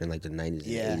like brought up in like the 90s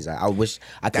and 80s. I wish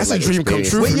I could. That's a dream come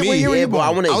true for me. Yeah, bro.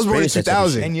 I want to. I was born in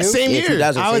 2000. And you? Same year.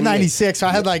 2000, I was 96, so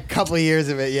I had like a couple of years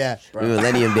of it. Yeah, we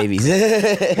millennium babies.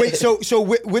 Wait, so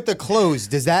with the clothes,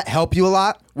 does that help you a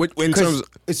lot? In terms,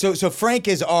 so Frank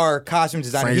is our costume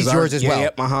designer. He's yours as well.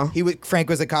 Yep, Frank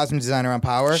was the costume designer on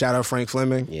Power. Shout out Frank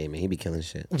Fleming. Yeah, man, he be killing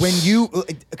shit. When you,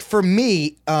 for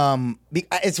me,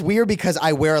 it's weird because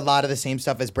I wear a lot of the same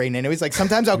stuff as Braden. Anyways, like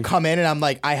sometimes I'll come in and I'm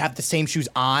like, I have the same shoes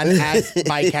on as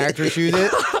my character shoes.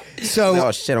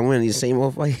 So shit, I'm wearing these same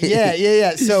off white.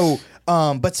 Yeah. So.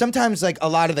 But sometimes like a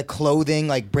lot of the clothing,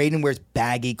 like Braden wears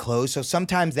baggy clothes, so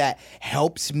sometimes that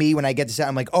helps me when I get to set.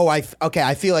 I'm like, oh, I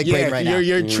feel like Braden right now.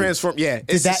 You're transformed. Yeah,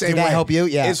 it's the same way. Did that help you?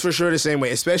 Yeah, it's for sure the same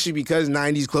way. Especially because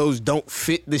 '90s clothes don't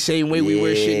fit the same way we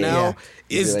wear shit now. Yeah.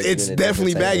 It's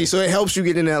definitely baggy, so it helps you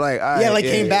get in there like,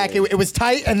 came back. It was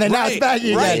tight, and then now it's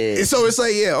baggy again. Yeah. So it's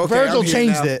like, okay. Virgil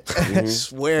changed it.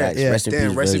 Swear, rest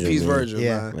in peace, Virgil.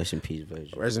 Yeah, rest in peace,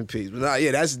 Virgil. Rest in peace. But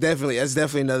that's definitely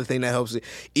another thing that helps it.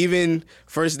 Even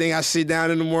first thing I sit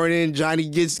down in the morning, Johnny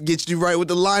gets you right with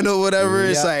the line or whatever.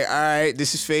 It's like, all right,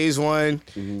 this is phase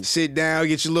 1. Sit down,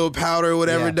 get your little powder or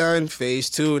whatever done. Phase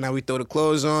 2, now we throw the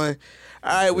clothes on.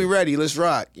 All right, we ready. Let's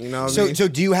rock. You know what I mean? So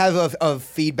do you have a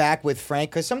feedback with Frank?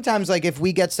 Because sometimes, like, if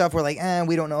we get stuff, we're like,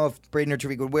 we don't know if Braden or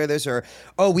Tariq would wear this, or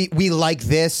we like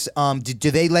this. Do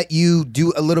they let you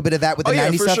do a little bit of that with the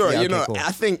 90s for stuff? Sure. Yeah, you know, cool.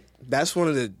 I think that's one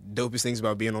of the dopest things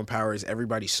about being on Power is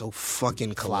everybody's so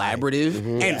fucking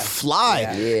collaborative and fly.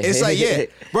 Yeah. It's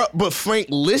like, bro. But Frank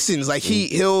listens. Like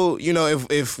he'll,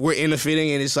 if we're in a fitting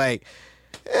and it's like,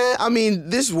 I mean,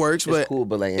 this works, but it's cool.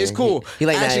 But like, it's cool. He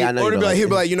like, actually, I know or he'll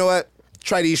be like, you know what?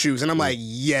 Try these shoes. And I'm like,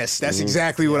 yes, that's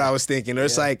exactly what I was thinking. Or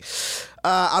it's like,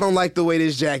 I don't like the way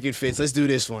this jacket fits. Let's do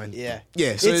this one. Yeah.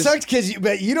 So it sucks because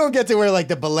you don't get to wear like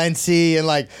the Balenci and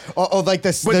like like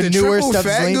the newer triple stuff.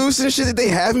 Fat Goose and shit that they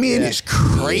have me in is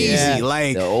crazy. Yeah.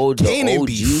 Like the OG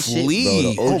shit,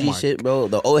 bro. The OG shit, bro.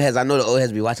 The old heads. I know the old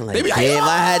heads be watching like, damn,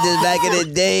 I had this back in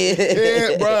the day.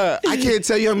 Yeah, bro. I can't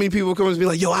tell you how many people come and be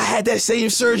like, yo, I had that same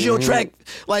Sergio track.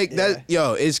 Like that.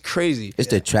 Yo, it's crazy. It's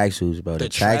the tracksuits, bro. The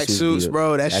tracksuits,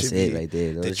 bro. That's it right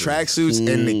there. The tracksuits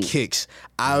and the kicks.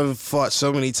 I've fought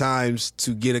so many times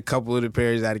to get a couple of the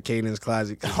pairs out of Kanan's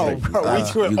closet. Oh, bro,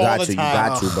 we do it you all got the to, time. You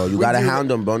got to, bro. You got to hound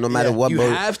them, bro. No matter what, bro.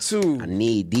 You have to. I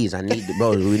need these. I need the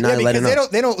bro. We're not letting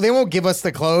them. They won't give us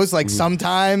the clothes. Like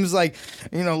sometimes, like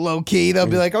low key, they'll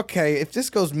be like, okay, if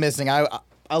this goes missing,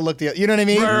 I'll look you know what I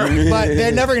mean? But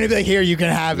they're never gonna be like, here, you can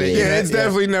have it. Yeah, it's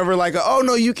definitely never like, oh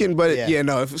no, you can. But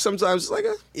no, if sometimes it's like,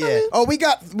 oh, we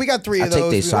got 3 of those. I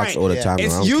take their socks all the time.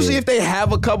 It's usually if they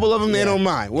have a couple of them, they don't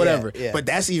mind, whatever. Yeah. But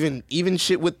that's even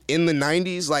shit within the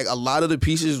 '90s. Like a lot of the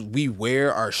pieces we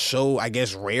wear are so, I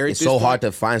guess, rare. It's so hard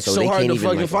to find. So they hard can't to even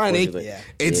fucking find.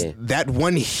 It's that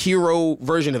one hero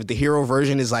version of it. The hero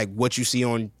version is like what you see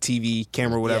on TV,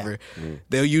 camera, whatever.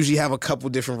 They'll usually have a couple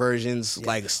different versions,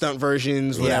 like stunt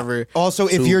versions, whatever. Also,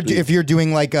 if you're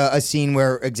doing like a scene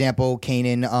where, example,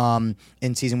 Kanan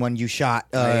in season 1 you shot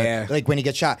like when he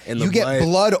gets shot, you get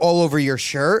blood all over your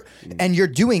shirt, and you're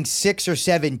doing 6 or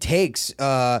 7 takes.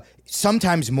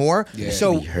 Sometimes more.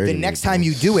 So the next time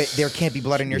you do it, there can't be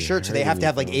blood on your shirt. So they have to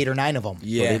have like 8 or 9 of them.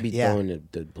 Yeah, they be throwing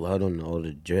the blood on all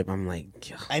the drip. I'm like,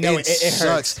 I know it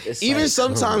sucks. hurts. Even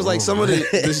sometimes, like some of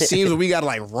the scenes where we gotta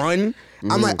like run.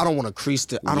 I'm like, I don't want to crease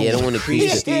the. I don't want to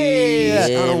crease these. I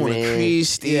don't want to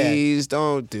crease these.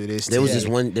 Don't do this. There was this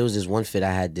one fit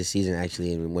I had this season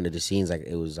actually, in one of the scenes. Like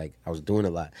it was like I was doing a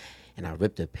lot. and I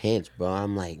ripped the pants, bro.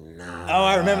 I'm like, nah. Oh,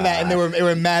 I remember that, and they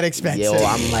were mad expensive. Yo,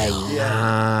 I'm like,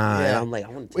 nah. And I'm like, I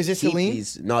want to Was it keep Celine?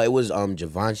 these. No, it was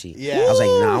Givenchy. Yeah. I was like,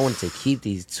 nah, I wanted to keep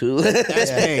these too.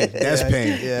 That's pain. That's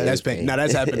pain. Yeah. That's pain. No,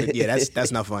 that's happening. Yeah,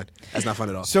 that's not fun. That's not fun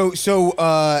at all. So,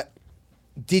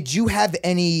 did you have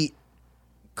any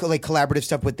like collaborative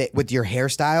stuff with your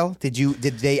hairstyle? Did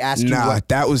they ask you? Nah, What?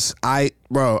 that was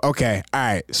bro. Okay, all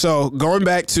right. So going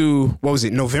back to what was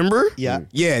it? November? Yeah.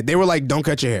 Yeah. They were like, don't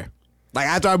cut your hair. Like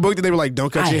after I booked it, they were like,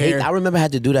 don't cut your hair. I remember I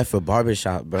had to do that for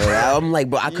barbershop, bro. I'm like,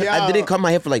 bro, I didn't cut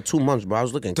my hair for like 2 months, bro. I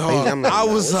was looking crazy. I'm like, I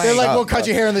was like, They're like, we'll cut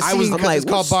your hair in the scene because it's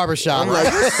called barbershop. I'm like,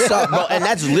 what's up, bro? And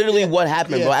that's literally what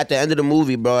happened, bro. At the end of the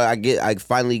movie, bro, I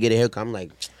finally get a haircut. I'm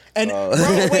like. And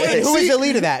wait, who is the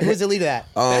lead of that? Who's the lead of that?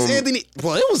 That's Anthony.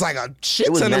 Well, it was like a shit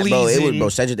ton of leads. Bro, it was, bro,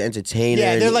 Cedric the Entertainer.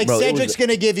 Yeah, they're like, bro, Cedric's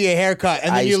gonna give you a haircut,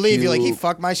 and then you leave. You're like, he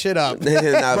fucked my shit up.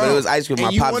 Nah, but it was Ice Cube. My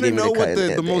and you pops want to gave me know the what cut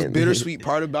the at most end. bittersweet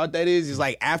part about that is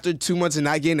like after 2 months of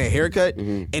not getting a haircut,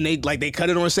 and they cut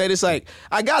it on set. It's like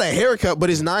I got a haircut, but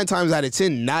it's 9 times out of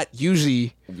 10 not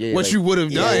usually what like- you would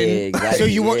have done. exactly, So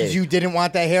you didn't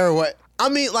want that hair, or what? I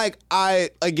mean, like I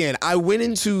went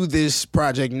into this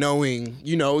project knowing,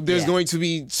 there's going to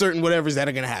be certain whatevers that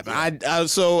are gonna happen.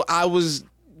 So I was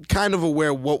kind of aware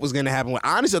of what was gonna happen.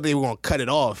 Honestly, I thought they were gonna cut it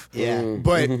off. Yeah.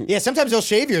 But Yeah, sometimes they'll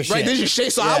shave your shit. right, they just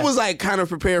shave. So I was like kind of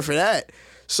prepared for that.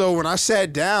 So when I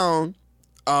sat down,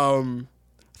 I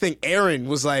think Aaron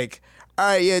was like, "All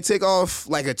right, yeah, take off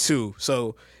like a 2."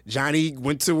 So Johnny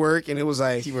went to work, and it was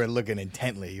like, You were looking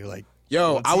intently. You're like,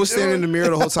 "Yo," I was standing in the mirror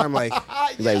the whole time, like.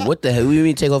 Like, what the hell? What do you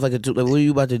mean take off like a two? Like, what are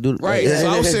you about to do? Right. Like, So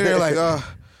I was sitting there like, oh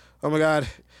my God.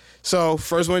 So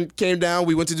first one came down.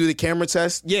 We went to do the camera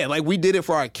test. Yeah, like we did it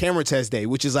for our camera test day,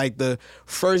 which is like the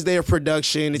first day of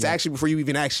production. It's actually before you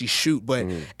even actually shoot, but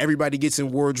everybody gets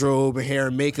in wardrobe and hair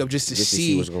and makeup just to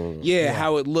see what's going on. Yeah,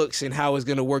 how it looks and how it's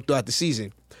going to work throughout the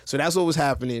season. So that's what was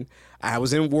happening. I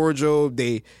was in wardrobe.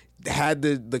 They had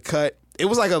the cut. It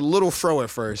was like a little fro at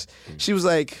first. She was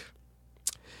like,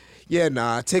 yeah,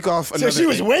 nah, take off another. so she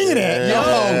was winging it. Yo,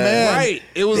 man. Right.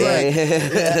 It was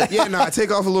like, yeah, nah,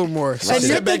 take off a little more. So I And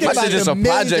you're sat back thinking and about This is just the a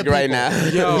millions project of right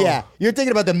people. now. Yo. Yeah, you're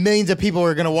thinking about the millions of people who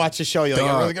are gonna watch the show. You're like,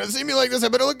 Dog. I'm really gonna see me like this. I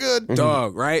better look good.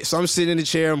 dog, right? So I'm sitting in the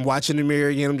chair, I'm watching the mirror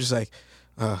again. I'm just like,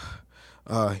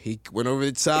 he went over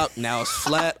the top. Now it's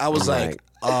flat. I was like,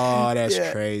 oh, that's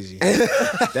crazy.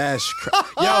 That's Yo,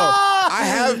 I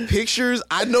have pictures.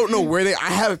 I don't know where I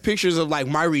have pictures of like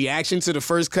my reaction to the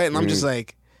first cut, and I'm just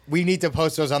like, We need to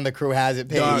post those on the Crew Has It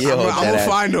page. dog, Yo, I'm gonna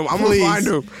find them. I'm Please. gonna find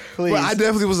them. Please. But I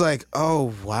definitely was like,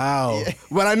 oh wow.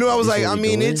 But I knew I was like, what I we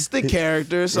mean, doing? it's the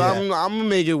character, so I'm gonna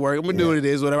make it work. I'm gonna do what it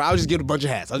is, whatever. I'll just get a bunch of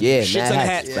hats. I'll Yeah, shit mad ton of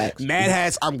hats, hats, facts. mad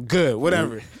hats. I'm good,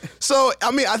 whatever. So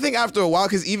I mean, I think after a while,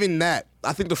 because even that,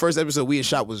 I think the first episode we had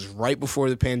shot was right before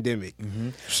the pandemic.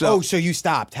 So so you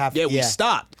stopped half? yeah, we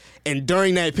stopped. And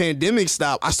during that pandemic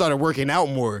stop, I started working out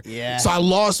more. Yeah. So I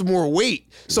lost more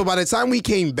weight. So by the time we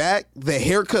came back, the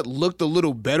haircut looked a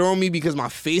little better on me because my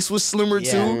face was slimmer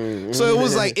too. So it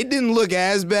was like, it didn't look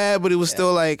as bad, but it was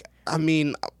still like, I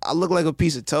mean, I look like a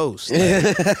piece of toast.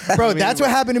 Bro, that's what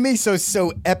happened to me.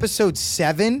 So episode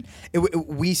 7,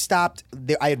 we stopped.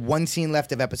 I had one scene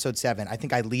left of episode 7. I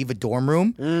think I leave a dorm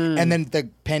room, and then the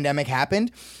pandemic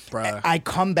happened. Bruh. I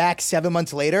come back 7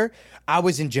 months later. I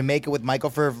was in Jamaica with Michael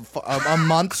for a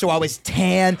month, so I was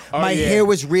tan. My hair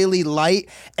was really light,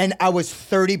 and I was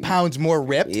 30 pounds more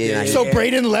ripped. Yeah. So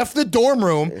Braden left the dorm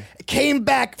room, came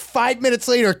back 5 minutes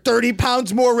later, 30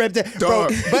 pounds more ripped. Bro,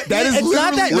 Dog, but that is it's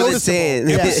not that literally- What noticeable. it's saying.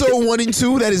 Yeah. Episode 1 and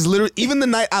 2, that is literally, even the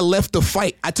night I left the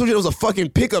fight, I told you it was a fucking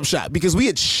pickup shot because we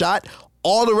had shot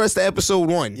all the rest of episode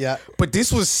 1. Yeah. But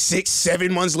this was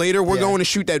 6-7 months later. We're Yeah. going to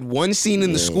shoot that one scene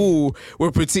in the school where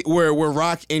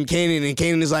Rock and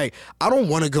Kanan is like, I don't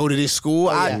want to go to this school.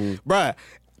 Bruh,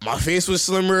 my face was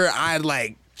slimmer. I had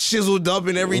like chiseled up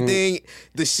and everything.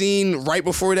 The scene right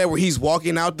before that where he's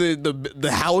walking out the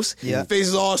house, face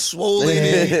is all swollen.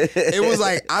 And it was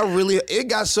like, it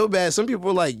got so bad. Some people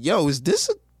were like, yo, is this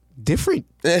a different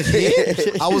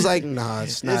kid? I was like, nah,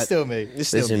 it's not. It's still me. It's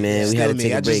still Listen, me. man, It's we still had to me.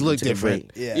 take a I just break. look We took a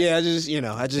different. break. Yeah,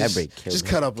 I just break killed just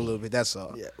me. cut up a little bit. That's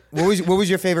all. What was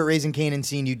your favorite Raising Kanan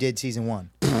scene you did season 1?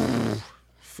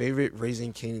 Favorite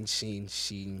Raising Kanan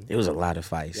scene. It was a lot of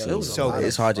fights. it was so good.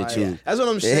 It's hard to choose. That's what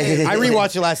I'm saying. I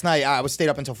rewatched it last night. I was stayed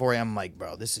up until 4 a.m. I'm like,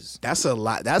 bro, this is. That's a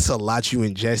lot. That's a lot you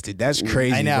ingested. That's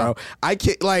crazy, I know. bro. I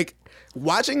can't like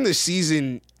watching the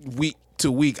season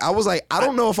to week. I was like, I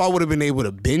don't know if I would have been able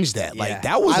to binge that. Like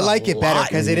that was. I like it better lot.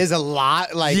 because it is a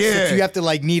lot. Like since you have to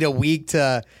like need a week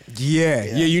to. Yeah.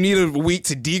 You need a week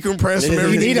to decompress from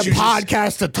everything. You need a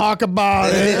podcast to talk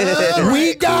about it.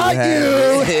 We got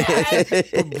you.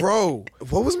 But bro,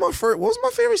 what was my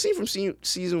favorite scene from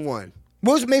season 1?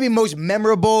 What was maybe most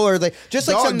memorable or like just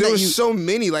like something there that was so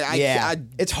many. Like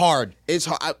it's hard. It's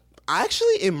hard.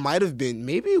 Actually, it might have been.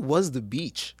 Maybe it was the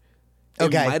beach.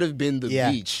 It might have been the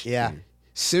beach. Yeah.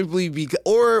 Simply because,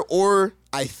 or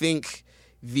I think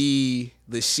the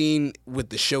scene with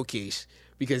the showcase.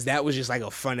 Because that was just like a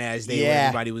fun ass day where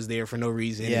everybody was there for no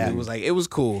reason. Yeah. And it was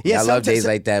cool. Yeah, I love days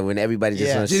like that when everybody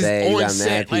just on set, you got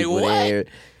mad people there,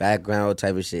 background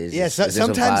type of shit.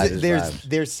 Sometimes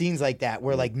there's scenes like that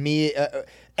where like me,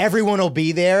 everyone will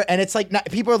be there, and it's like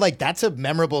people are like, "That's a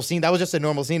memorable scene. That was just a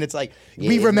normal scene." It's like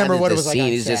we remember what it was like. The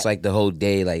scene is just like the whole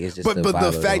day, like it's just. But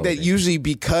the fact that usually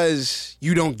because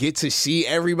you don't get to see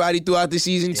everybody throughout the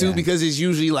season too, because it's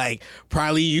usually like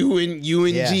probably you and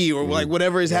G or like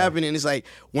whatever is happening. It's like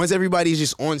once everybody's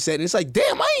just on set, and it's like,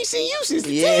 damn, I ain't seen you since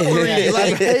the table read.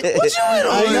 Like, what you in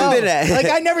on? I know.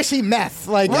 Like I never see Meth.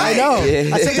 Like I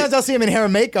know. Sometimes I'll see him in hair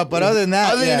and makeup, but other than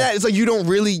that, it's like you don't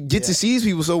really get to see these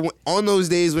people. So on those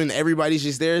days when everybody's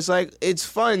just there, it's like it's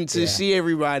fun to see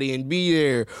everybody and be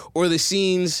there. Or the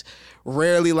scenes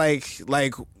rarely like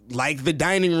the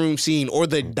dining room scene or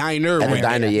the diner. The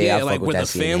diner, like when the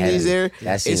family's there.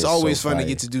 It's always so fun to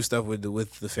get to do stuff with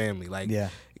the family. Like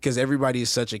because everybody is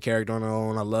such a character on their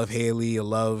own. I love Haley. I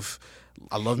love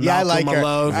Malcolm. I like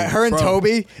her. Her and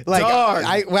Toby.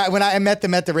 Like when I met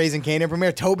them at the Raising Kanan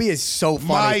premiere, Toby is so funny.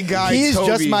 My guy, he is Toby.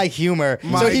 Just my humor.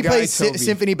 So he plays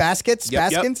Symphony Baskets.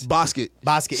 Baskins. Basket.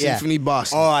 Symphony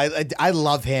Basket. Oh, I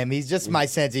love him. He's just my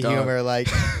sense of humor. Like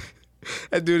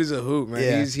that dude is a hoot, man.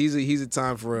 Yeah. He's a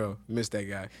time for real. Miss that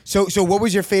guy. So what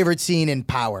was your favorite scene in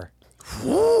Power?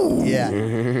 Ooh.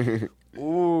 Yeah.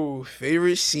 Ooh,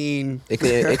 favorite scene. It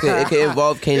could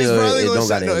involve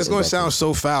Kanan. It's gonna sound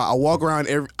so foul. I walk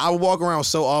around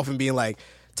so often being like,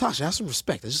 Tasha, have some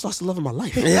respect. I just lost the love of my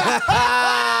life.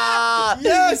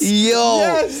 Yes.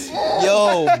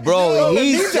 Yo, bro,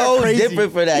 he's so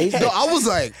different for that. I was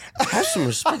like, have some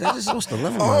respect. I just lost the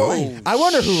love of my life. I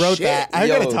wonder who wrote that. I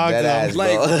gotta talk to him.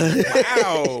 Like,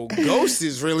 wow, Ghost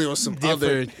is really on some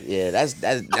other. Yeah, that's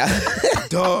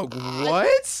dog.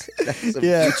 What?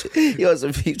 Yo,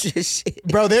 some future shit,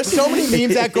 bro. There's so many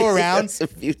memes that go around.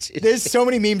 There's so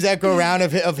many memes that go around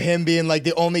of him being like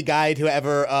the only guy to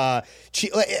ever.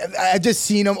 I've just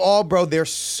seen them all, bro. They're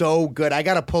so good. I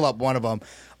gotta pull up one of them.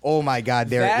 Oh my god,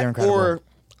 they're incredible. Or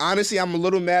honestly, I'm a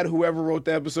little mad. Whoever wrote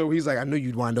the episode, he's like, I knew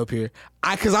you'd wind up here.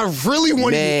 Because I really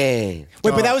wanted. Man,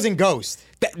 wait, but that was in Ghost.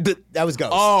 That was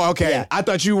Ghost. Oh, okay. Yeah. I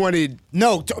thought you wanted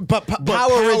but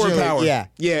Power originally. Power. Yeah,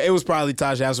 it was probably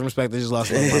Tasha. Have some respect. I just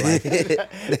lost one of my life.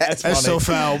 That's so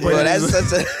foul, but bro,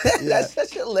 that's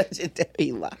such a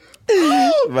legendary line.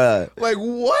 Bro. Like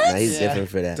what? Nah, he's different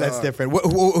for that. That's different.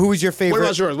 Who was your favorite? What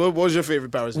about yours? What was your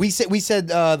favorite Power scene? We said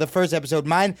the first episode.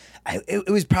 Mine, it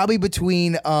was probably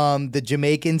between the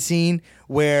Jamaican scene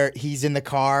where he's in the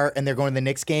car and they're going to the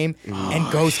Knicks game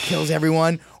and Ghost kills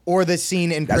everyone, or the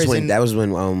scene in prison. That was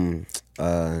when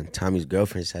Tommy's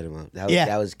girlfriend set him up.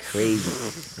 That was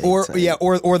crazy. Or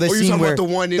the scene where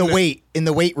in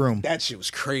the weight room. That shit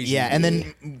was crazy. Yeah, and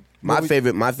then. My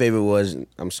favorite was,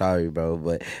 I'm sorry, bro,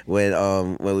 but when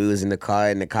we was in the car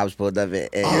and the cops pulled up and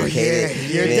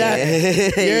you're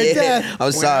dead.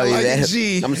 I'm sorry, man.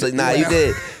 I'm sorry. Nah, you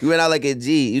did. You went out like a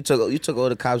G. You took all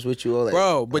the cops with you. All like,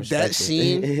 bro, but that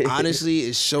scene honestly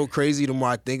is so crazy the more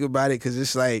I think about it, because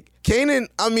it's like Kanan.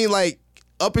 I mean, like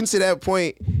up until that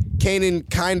point, Kanan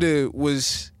kind of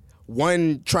was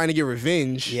trying to get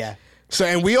revenge. Yeah. So,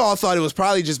 and we all thought it was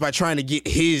probably just by trying to get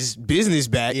his business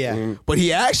back. Yeah. Mm-hmm. But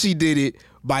he actually did it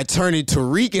by turning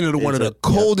Tariq into one of the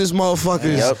coldest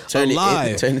motherfuckers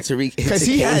alive. Turning Tariq because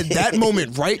he had that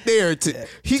moment right there.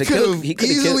 He could have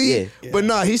easily, but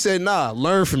nah, he said, nah,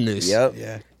 learn from this. Yep.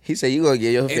 Yeah. He said, "You gonna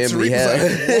get your family hell."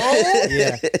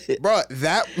 Like, bro,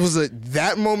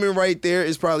 that moment right there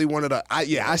is probably one of the.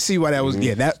 I see why that was.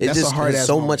 Yeah, that's a hard ass.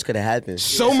 So moment. much could have happened.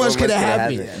 So much could have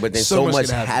happened. But then so much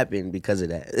happened because of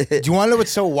that. Do you want to know what's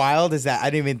so wild is that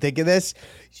I didn't even think of this.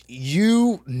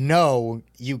 You know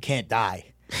you can't die.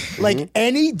 Like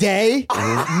any day,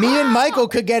 me and Michael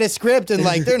could get a script and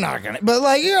like they're not gonna, but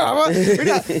like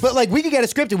but like we could get a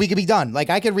script and we could be done. Like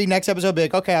I could read next episode, and be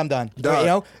like, okay, I'm done.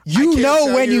 You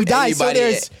know when you die, so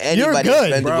you're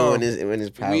good, bro. When his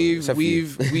power.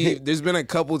 We've there's been a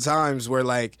couple times where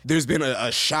like there's been a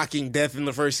shocking death in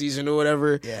the first season or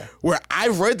whatever. Yeah. Where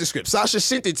I've read the script, Sasha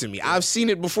sent it to me. I've seen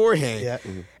it beforehand. Yeah.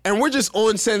 and we're just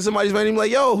on set. Somebody's running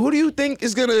like, "Yo, who do you think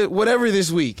is gonna whatever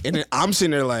this week?" And then I'm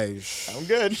sitting there like, I'm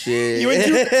good. Shit. You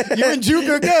and Juke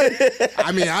are good.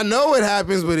 I mean, I know what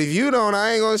happens, but if you don't,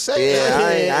 I ain't gonna say it.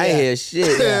 I ain't hear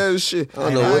shit. Yeah, shit. I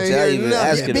don't know what to even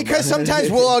ask you. Because sometimes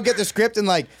we'll all get the script and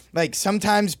like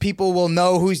sometimes people will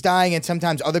know who's dying and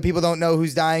sometimes other people don't know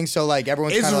who's dying. So like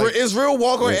everyone's kind of like, it's real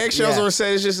walk on eggshells Yeah. or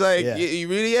say it's just like Yeah. you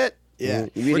read it yet?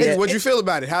 yeah. What'd you feel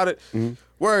about it? How did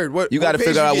word? What You got to what page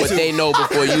figure out get what to? they know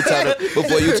before you tell them.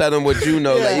 Before you tell them what you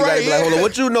know. Like, you got to be like, hold on,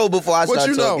 what you know before I What start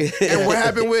you know? talking. And what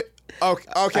happened with?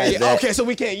 Okay, That- okay. So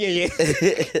we can't. Yeah.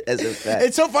 That's a fact.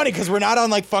 It's so funny because we're not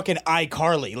on like fucking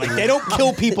iCarly. Like they don't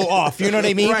kill people off. You know what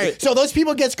I mean? Right. So those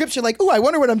people get scripture like, ooh, I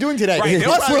wonder what I'm doing today. Right,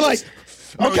 they'll Us, we're probably like, just-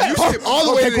 Okay, you skip all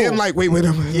the way to him. Like, wait a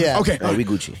minute. Yeah. Okay. All right, we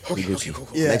Gucci. We Gucci. cool.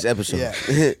 Yeah. Next episode.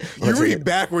 Yeah. You read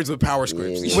backwards with power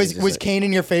scripts. Yeah. Was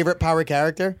Kanan your favorite power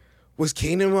character? Was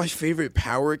Kanan my favorite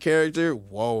power character?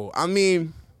 Whoa. I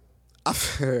mean,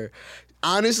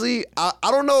 honestly, I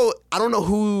don't know. I don't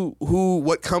know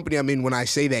what company I'm in when I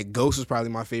say that Ghost was probably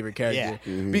my favorite character.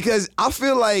 Yeah. Because I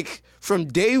feel like from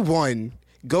day one,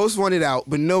 Ghost wanted out,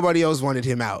 but nobody else wanted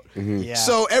him out. Yeah.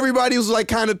 So everybody was like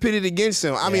kind of pitted against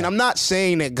him. I mean, I'm not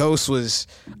saying that Ghost was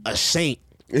a saint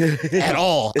at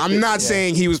all. I'm not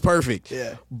saying he was perfect.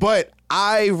 Yeah. But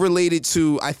I related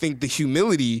to, I think, the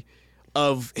humility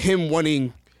of him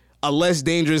wanting a less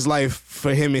dangerous life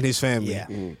for him and his family. Yeah.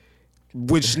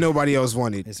 Which nobody else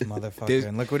wanted. This motherfucker. This-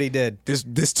 And look what he did. This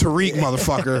Tariq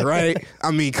motherfucker, right?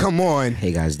 I mean, come on.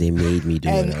 Hey guys, they made me do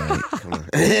And- it. All right? Come on.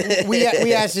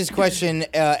 We ask this question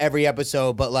every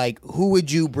episode, but like, who would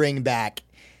you bring back?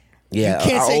 Yeah, You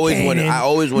can't I say always Kanan. want to. I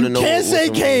always want to You know. can't what say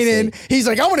someone would say. Kanan. He's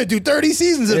like, I want to do 30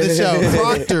 seasons of the show.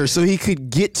 Proctor, so he could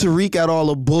get Tariq out all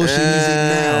the bullshit he's in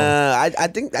now. I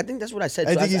think that's what I said.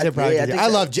 I too. think he said Proctor. yeah, think I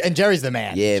that- love, and Jerry's the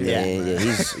man. Yeah, man.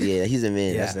 Yeah, he's a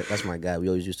man. Yeah. That's my guy. We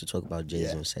always used to talk about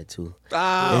Jay's on set too.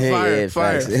 Ah, Yeah,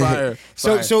 fire.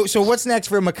 So what's next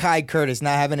for MeKai Curtis?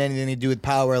 Not having anything to do with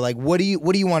power. Like, what do you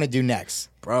want to do next?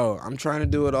 Bro, I'm trying to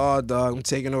do it all, dog. I'm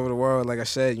taking over the world. Like I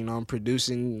said, I'm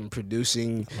producing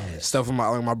stuff with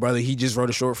my brother. He just wrote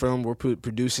a short film. We're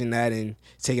producing that and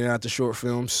taking it out to short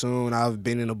film soon. I've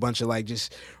been in a bunch of like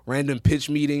just random pitch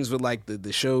meetings with like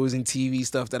the shows and TV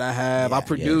stuff that I have. I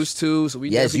produce too, so we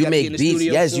Yes, definitely you gotta get make in the beats.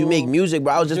 studio Yes, you soon. make music,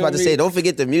 bro. I was just You about to feel say, me? don't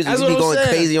forget the music. That's You be what I'm going saying.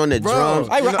 crazy on the Bro, drums.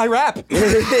 I rap.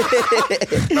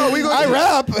 No, we gonna I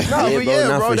rap. No, Yeah, but bro, yeah,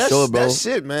 not bro. for That's sure, bro. that's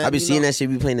it, man. I be You seeing know? that shit.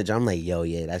 Be playing the drum. I'm like, yo,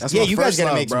 yeah, That's Yeah, my you guys first gotta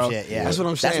love, make some bro. shit, yeah. That's what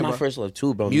I'm saying. That's my bro. first love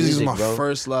too, bro. Music is Music, my bro.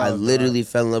 first love, I bro. literally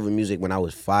fell in love with music when I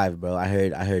was 5, bro. I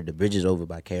heard The Bridge Is Over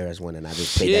by KRS-One, and I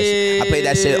just played that shit. I played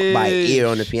that shit by ear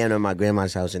on the piano in my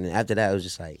grandma's house, and then after that, it was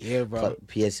just like, Yeah, bro.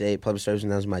 PSA, public service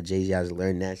announcement, my Jay-Z. I was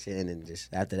learning that shit, and then just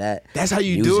after that, That's how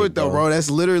you music, do it, though, bro. That's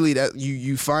literally that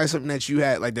you find something that you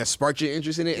had like that sparked your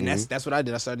interest in it, and that's what I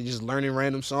did. I started just learning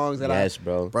random songs that Yes,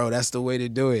 bro. That's the way to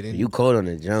do it. And You cold on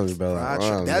the drums, bro.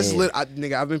 that's man.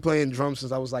 nigga. I've been playing drums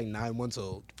since I was like 9 months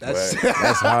old. That's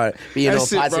That's hard. Being on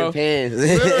That's it, pots bro. and pans.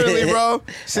 literally, bro.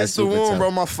 Since the super womb, tough.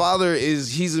 bro. My father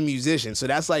he's a musician, so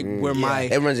that's like where my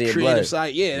It runs in your creative blood.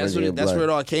 side. Yeah, Runs that's in your that's where blood. it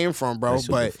all came from, bro. That's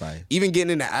super But fire. even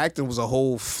getting into acting was a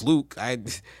whole fluke.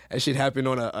 That shit happened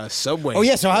on a subway. Oh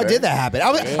yeah, so how did that happen?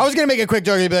 I was gonna make a quick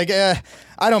joke. I'd be like,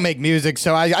 I don't make music,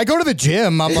 so I go to the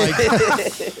gym. I'm like,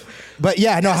 but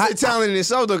yeah, no. That's the talent in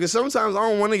itself, though, because sometimes I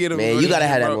don't want to get a Man, you gotta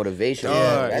have that motivation.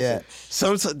 Yeah, That's yeah. it.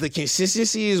 Sometimes the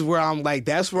consistency is where I'm like,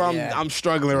 that's where I'm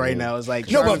struggling right now. It's like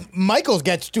No, trying but Michael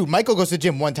goes to the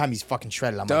gym one time. He's fucking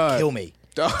shredded. I'm like, Dog. kill me,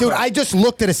 Dog. dude. I just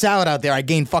looked at a salad out there. I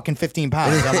gained fucking 15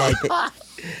 pounds. I'm like,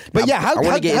 but yeah, I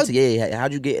want to get into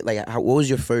how'd you get what was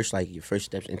your first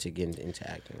steps into getting into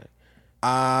acting? Like?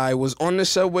 I was on the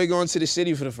subway going to the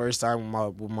city for the first time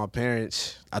with my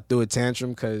parents. I threw a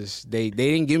tantrum because they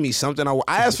didn't give me something. I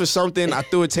asked for something. I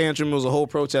threw a tantrum. It was a whole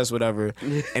protest, whatever.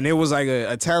 And there was like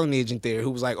a talent agent there who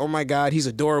was like, "Oh my God, he's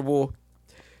adorable."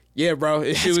 Yeah, bro.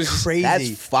 It was crazy.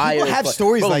 That's fire. People have But-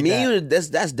 stories bro, like me, that. you,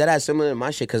 that's dead ass similar to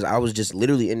my shit because I was just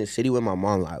literally in the city with my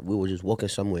mom. Like, we were just walking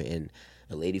somewhere and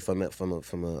a lady from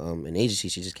an agency,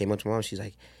 she just came up to my mom. She's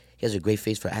like, "He has a great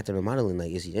face for acting and modeling.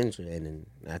 Like, is he into it?" And then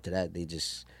after that, they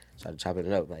just started chopping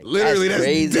it up. Like, Literally, that's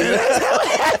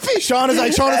that's crazy. Sean is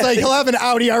like, he'll have an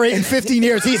Audi R8 in 15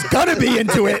 years. He's gonna be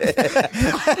into it.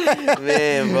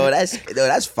 Man, bro,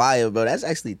 that's fire, bro. That's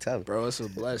actually tough, bro. Bro, it's a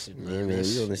blessing, man. Yeah, man,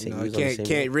 we on the same. You know, we was on the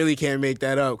same can't make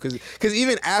that up because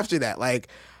even after that, like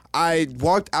I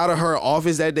walked out of her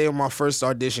office that day on my first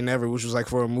audition ever, which was like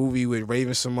for a movie with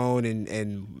Raven Simone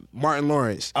and Martin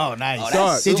Lawrence. Oh, nice.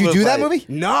 Dog. Did you do that movie?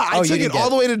 No, I took it all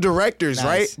the way to directors, Nice.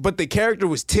 right? But the character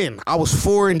was 10. I was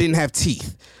 4 and didn't have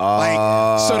teeth.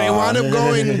 So they wound up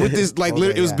going with this, like,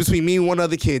 Okay, it was between me and one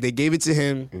other kid. They gave it to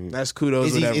him. That's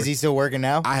kudos, whatever. Is he still working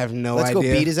now? I have no Let's idea.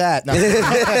 go beat his ass. No. Yo,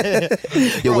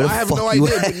 Bro, where the I have fuck no you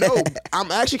idea, at? but no,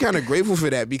 I'm actually kind of grateful for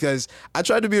that because I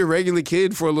tried to be a regular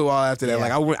kid for a little while after that. Yeah.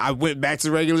 Like I went back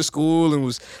to regular school and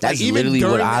was That's like, even literally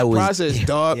during what that I was- process,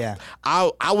 dog. Yeah.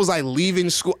 I was like leaving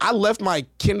school. I left my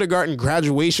kindergarten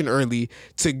graduation early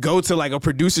to go to like a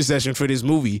producer session for this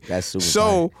movie. That's super So.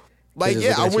 fire. Like, Niggas yeah,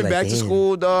 looking I at you went like, back to damn.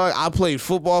 school, dog. I played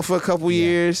football for a couple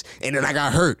years, and then I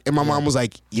got hurt. And my mom was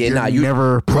like, "You're you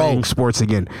never playing bro. sports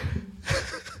again."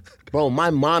 Bro, my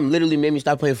mom literally made me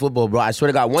stop playing football, bro. I swear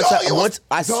to God.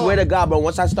 I swear to God, bro.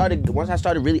 Once I started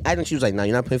really acting, she was like, "No,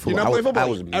 you're not playing football." You're not playing football I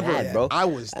was ever. mad, bro. I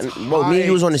was bro. Me and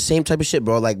you was tight. on the same type of shit,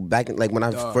 bro. Like back, like when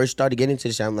I first started getting into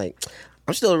this shit, I'm like,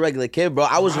 I'm still a regular kid, bro.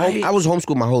 I was Right. I was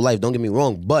homeschooled my whole life. Don't get me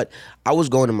wrong, but I was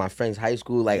going to my friend's high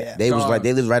school. Like they was right.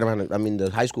 They lived right around. I mean,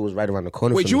 the high school was right around the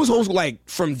corner. Wait, from you me. was homeschooled like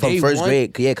from From day first one?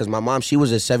 grade, yeah, because my mom, she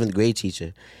was a 7th grade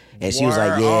teacher. And she was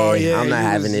like, Word. yeah, Oh, yeah, I'm not you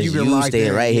having was- this. you been You locked staying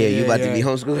in. right here. Yeah, You about yeah. to be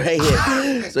homeschooled right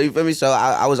here. So you feel me? So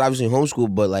I was obviously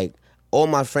homeschooled, but like all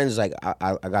my friends, like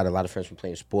I got a lot of friends from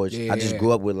playing sports. Yeah, I just yeah.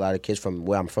 grew up with a lot of kids from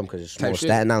where I'm from because it's small. Type shit.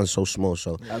 Staten Island's so small.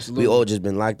 So Absolutely. we all just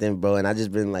been locked in, bro. And I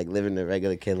just been like living the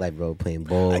regular kid life, bro, playing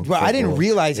ball. Bro, I didn't football.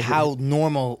 realize how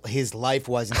normal his life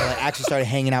was until I actually started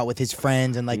hanging out with his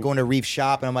friends and like going to Reef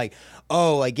Shop. And I'm like,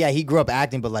 oh, like, yeah, he grew up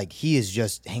acting, but like he is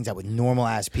just hangs out with normal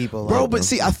ass people. Bro, like, but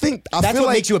see, I that's feel what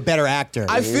like makes you a better actor.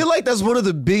 I feel like that's one of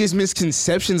the biggest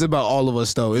misconceptions about all of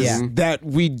us, though, is Yeah. that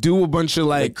we do a bunch of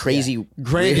like Crazy.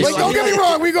 great. weird Like, don't get me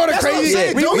wrong, we go to That's what I'm crazy.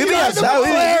 saying. Don't we get be me out wrong.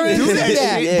 there We do that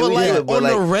shit. Yeah, but we like, do it, but on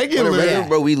like, the regular, Yeah.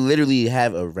 bro, we literally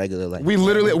have a regular life.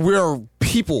 we're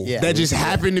people Yeah. that just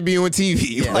happen to be on TV.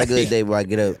 Yeah. Like, Regular day where I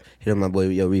get up, hit up my boy,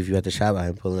 yo, Reef, you at the shop? I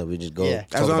ain't pulling up. We just go. Yeah. talk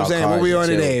that's what I'm about saying. What cars we and on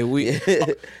chill. today?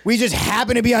 We just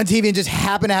happen to be on TV and just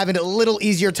happen to have a little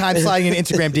easier time sliding in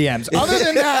Instagram DMs. Other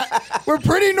than that, we're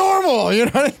pretty normal, you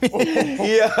know what I mean?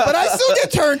 Yeah. But I still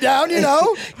get turned down, you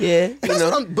know? Yeah. You That's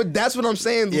know. but that's what I'm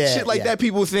saying. Yeah, Shit like yeah. that,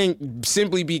 people think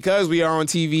simply because we are on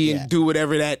TV Yeah. and do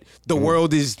whatever that the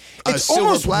world is. A It's silver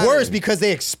almost platter. worse because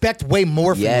they expect way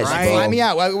more from Yes, you. Like, bro. fly me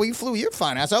out. Well, you flew your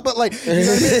fine ass out, but like, you know what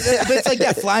I mean? But it's like,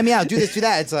 yeah, fly me out, do this, do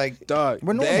that. It's like, Dog,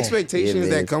 we're the normal. expectations Yeah, man.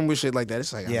 that come with shit like that,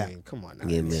 it's like, Yeah. I mean, come on now.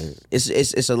 Yeah, man.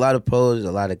 It's a lot of pros,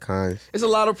 a lot of cons. It's a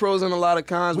lot of pros and a lot of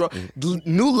cons, bro.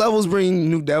 New levels bring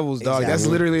new devils, dog. That's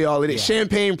Exactly. literally all it is.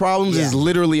 Champagne problems is Yeah.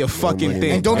 literally a fucking money,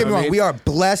 thing. And don't get me you know wrong, what I we mean? are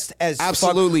blessed as fuck.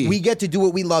 Absolutely. We get to do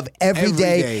what we love every Every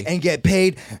day day. and get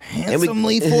paid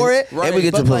handsomely for it. And we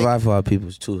get to But, like, provide for our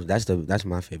peoples too. That's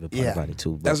my favorite part Yeah. about it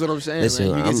too. But That's what I'm saying.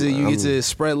 listen, Man. You get to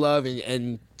spread love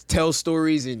and tell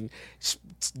stories and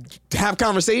have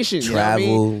conversations. Travel. You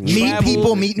know what I mean? Meet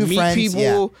people, meet new friends, people,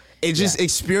 yeah. and just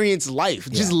experience life.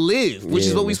 Just live, which is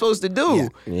Yeah, what man. we're supposed to do.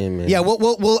 Yeah, man. Yeah,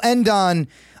 we'll end on.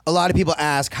 A lot of people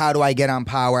ask, "How do I get on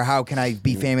Power? How can I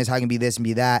be famous? How can I be this and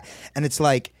be that?" And it's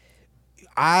like,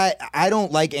 I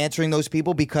don't like answering those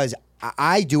people because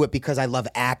I do it because I love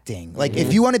acting. Like,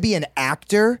 if you want to be an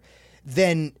actor,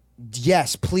 then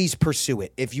yes, please pursue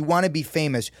it. If you want to be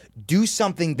famous, do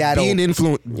something that'll Be an Yes,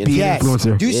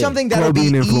 influencer. do something that'll Go be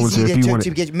be an influencer easy if you to want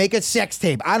it. get. Make a sex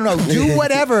tape. I don't know. Do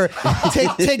whatever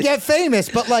to get famous.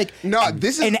 But like, No,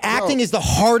 this is- and acting no. is the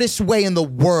hardest way in the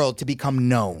world to become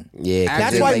known. Yeah, 'cause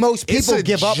That's it's why like- most It's people a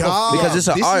give up. job. Because it's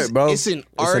an This art, bro. It's an It's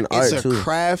art. an It's art, a too.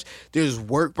 craft. There's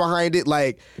work behind it.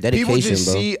 Like people Dedication, just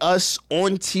bro. see us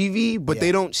on TV, but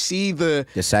they don't see the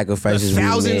sacrifices the we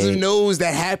thousands of made. no's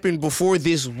that happened before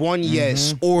this one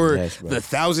yes, or Yes, bro. the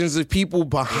thousands of people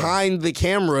behind the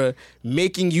camera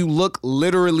making you look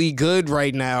literally good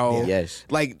right now. Yes.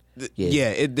 Like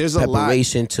Yeah. there's a lot.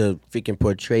 Preparation to freaking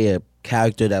portray a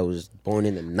character that was born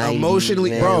in the 90s. Emotionally,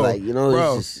 man. bro, Like, you know,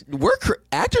 bro, it's just,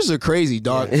 actors are crazy,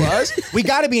 dog. For us, We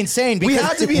got to be insane because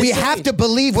have to be we insane. have to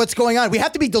believe what's going on. We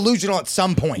have to be delusional at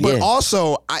some point. But Yeah.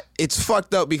 also, it's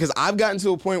fucked up because I've gotten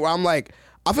to a point where I'm like,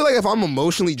 I feel like if I'm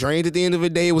emotionally drained at the end of the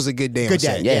day, it was a good day on Good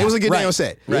set. day, yeah. It was a good day Right, on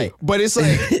set. right. But it's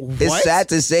like, it's what? sad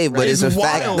to say, but it's a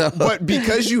fact. wild. Though. But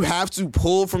because you have to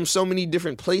pull from so many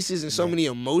different places and so many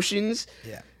emotions,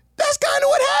 Yeah. that's kind of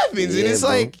what happens. And Yeah, it's bro.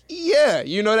 like, yeah,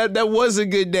 you know, that was a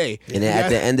good day. And then at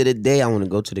the end of the day, I want to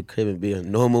go to the crib and be a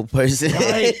normal person.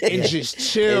 Right, and just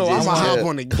chill. And just I'm gonna hop chill.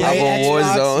 on the Hop game. on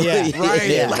Xbox, Warzone. yeah. Right.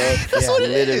 Yeah, Like, bro. that's what it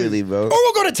is. Literally, bro. Or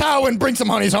we'll go to Tao and bring some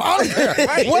honeys home. I don't care.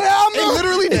 Right. What I'm It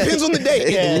literally depends on the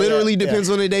day. Yeah, It literally yeah, depends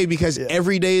on the day because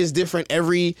every day is different.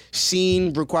 Every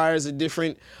scene requires a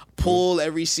different pull.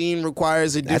 Every scene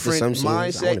requires a different some scenes, I wanna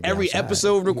mindset. be Every outside.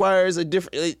 episode requires a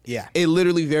different. Yeah. It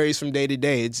literally varies from day to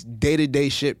day. It's day to day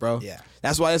shit, bro. Yeah.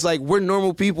 That's why it's like we're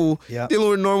normal people Yep. dealing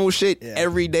with normal shit Yeah.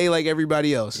 every day, like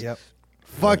everybody else. Yep.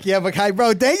 Fuck yeah, MeKai,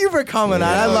 bro. Thank you for coming on.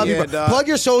 I love you, yeah, bro. dog. Plug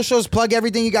your socials, plug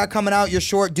everything you got coming out, your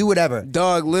short, do whatever.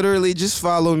 Dog, literally just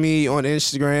follow me on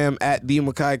Instagram at the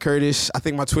MeKai Curtis. I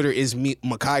think my Twitter is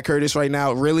MeKai Curtis right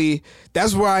now. Really,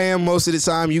 that's where I am most of the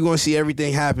time. You're gonna see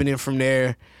everything happening from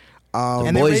there. And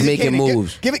then boys Raising making Kanan,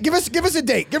 moves. Give us a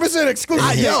date. Give us an exclusive.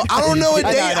 date. I don't know a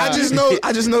date. I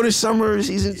I just know this summer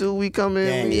season 2 we coming.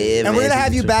 Yeah, and we're man, gonna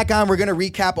have you season back on. We're gonna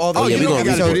recap all the. Oh, yeah, we gonna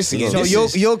do this again. So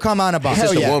This you'll come on about. It's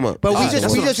just a warm-up. But we Alright, just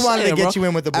that's what I'm wanted to saying, get bro. you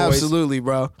in with the boys. Absolutely,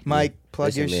 bro. Mike, plug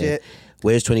Listen, your man. shit.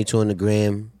 Where's 22 on the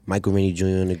gram? Michael Rainey Jr.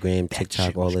 on the gram,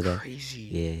 TikTok, all of that. Crazy.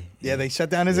 Yeah. Yeah, they shut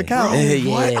down his account.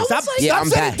 Yeah. Stop Yeah, I'm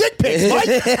sending back. dick pics,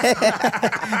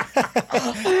 Mike.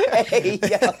 Hey,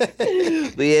 yo.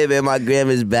 But yeah, man, my gram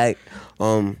is back.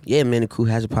 Yeah, man, the crew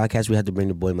has a podcast. We had to bring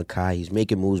the boy MeKai. He's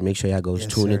making moves. Make sure y'all go tune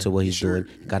sir. into what he's doing.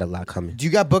 Got a lot coming. Do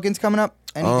you got bookings coming up?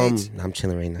 Any dates? I'm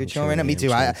chilling right now. You're I'm chilling right now. Me I'm too.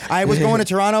 chilling. I was going to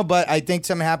Toronto, but I think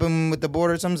something happened with the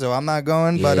border or something, so I'm not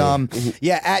going. Yeah. But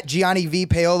yeah, at Gianni V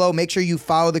Paolo. Make sure you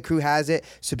follow the crew has it.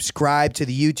 Subscribe to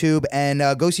the YouTube and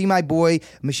go see my boy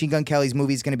Machine Gun Kelly's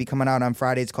movie. Is going to be coming out on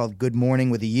Friday. It's called Good Morning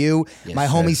with a U. Yes, my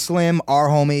sir. homie Slim, our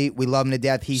homie, we love him to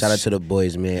death. Shout out to the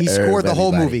boys, man. He scored the whole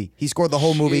everybody. movie. He scored the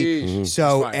whole movie. Sheesh.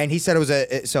 So, That's fire. and he said it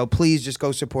was so please just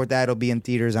go support that. It'll be in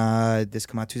theaters this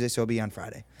come out Tuesday, so it'll be on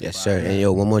Friday. Yes, sir. And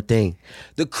yo, one more thing.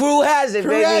 The crew has it,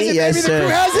 Crew baby. has it, Yes, baby. sir. The crew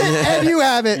has it, and you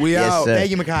have it. We Yes, out. sir. Thank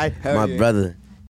you, MeKai. My brother.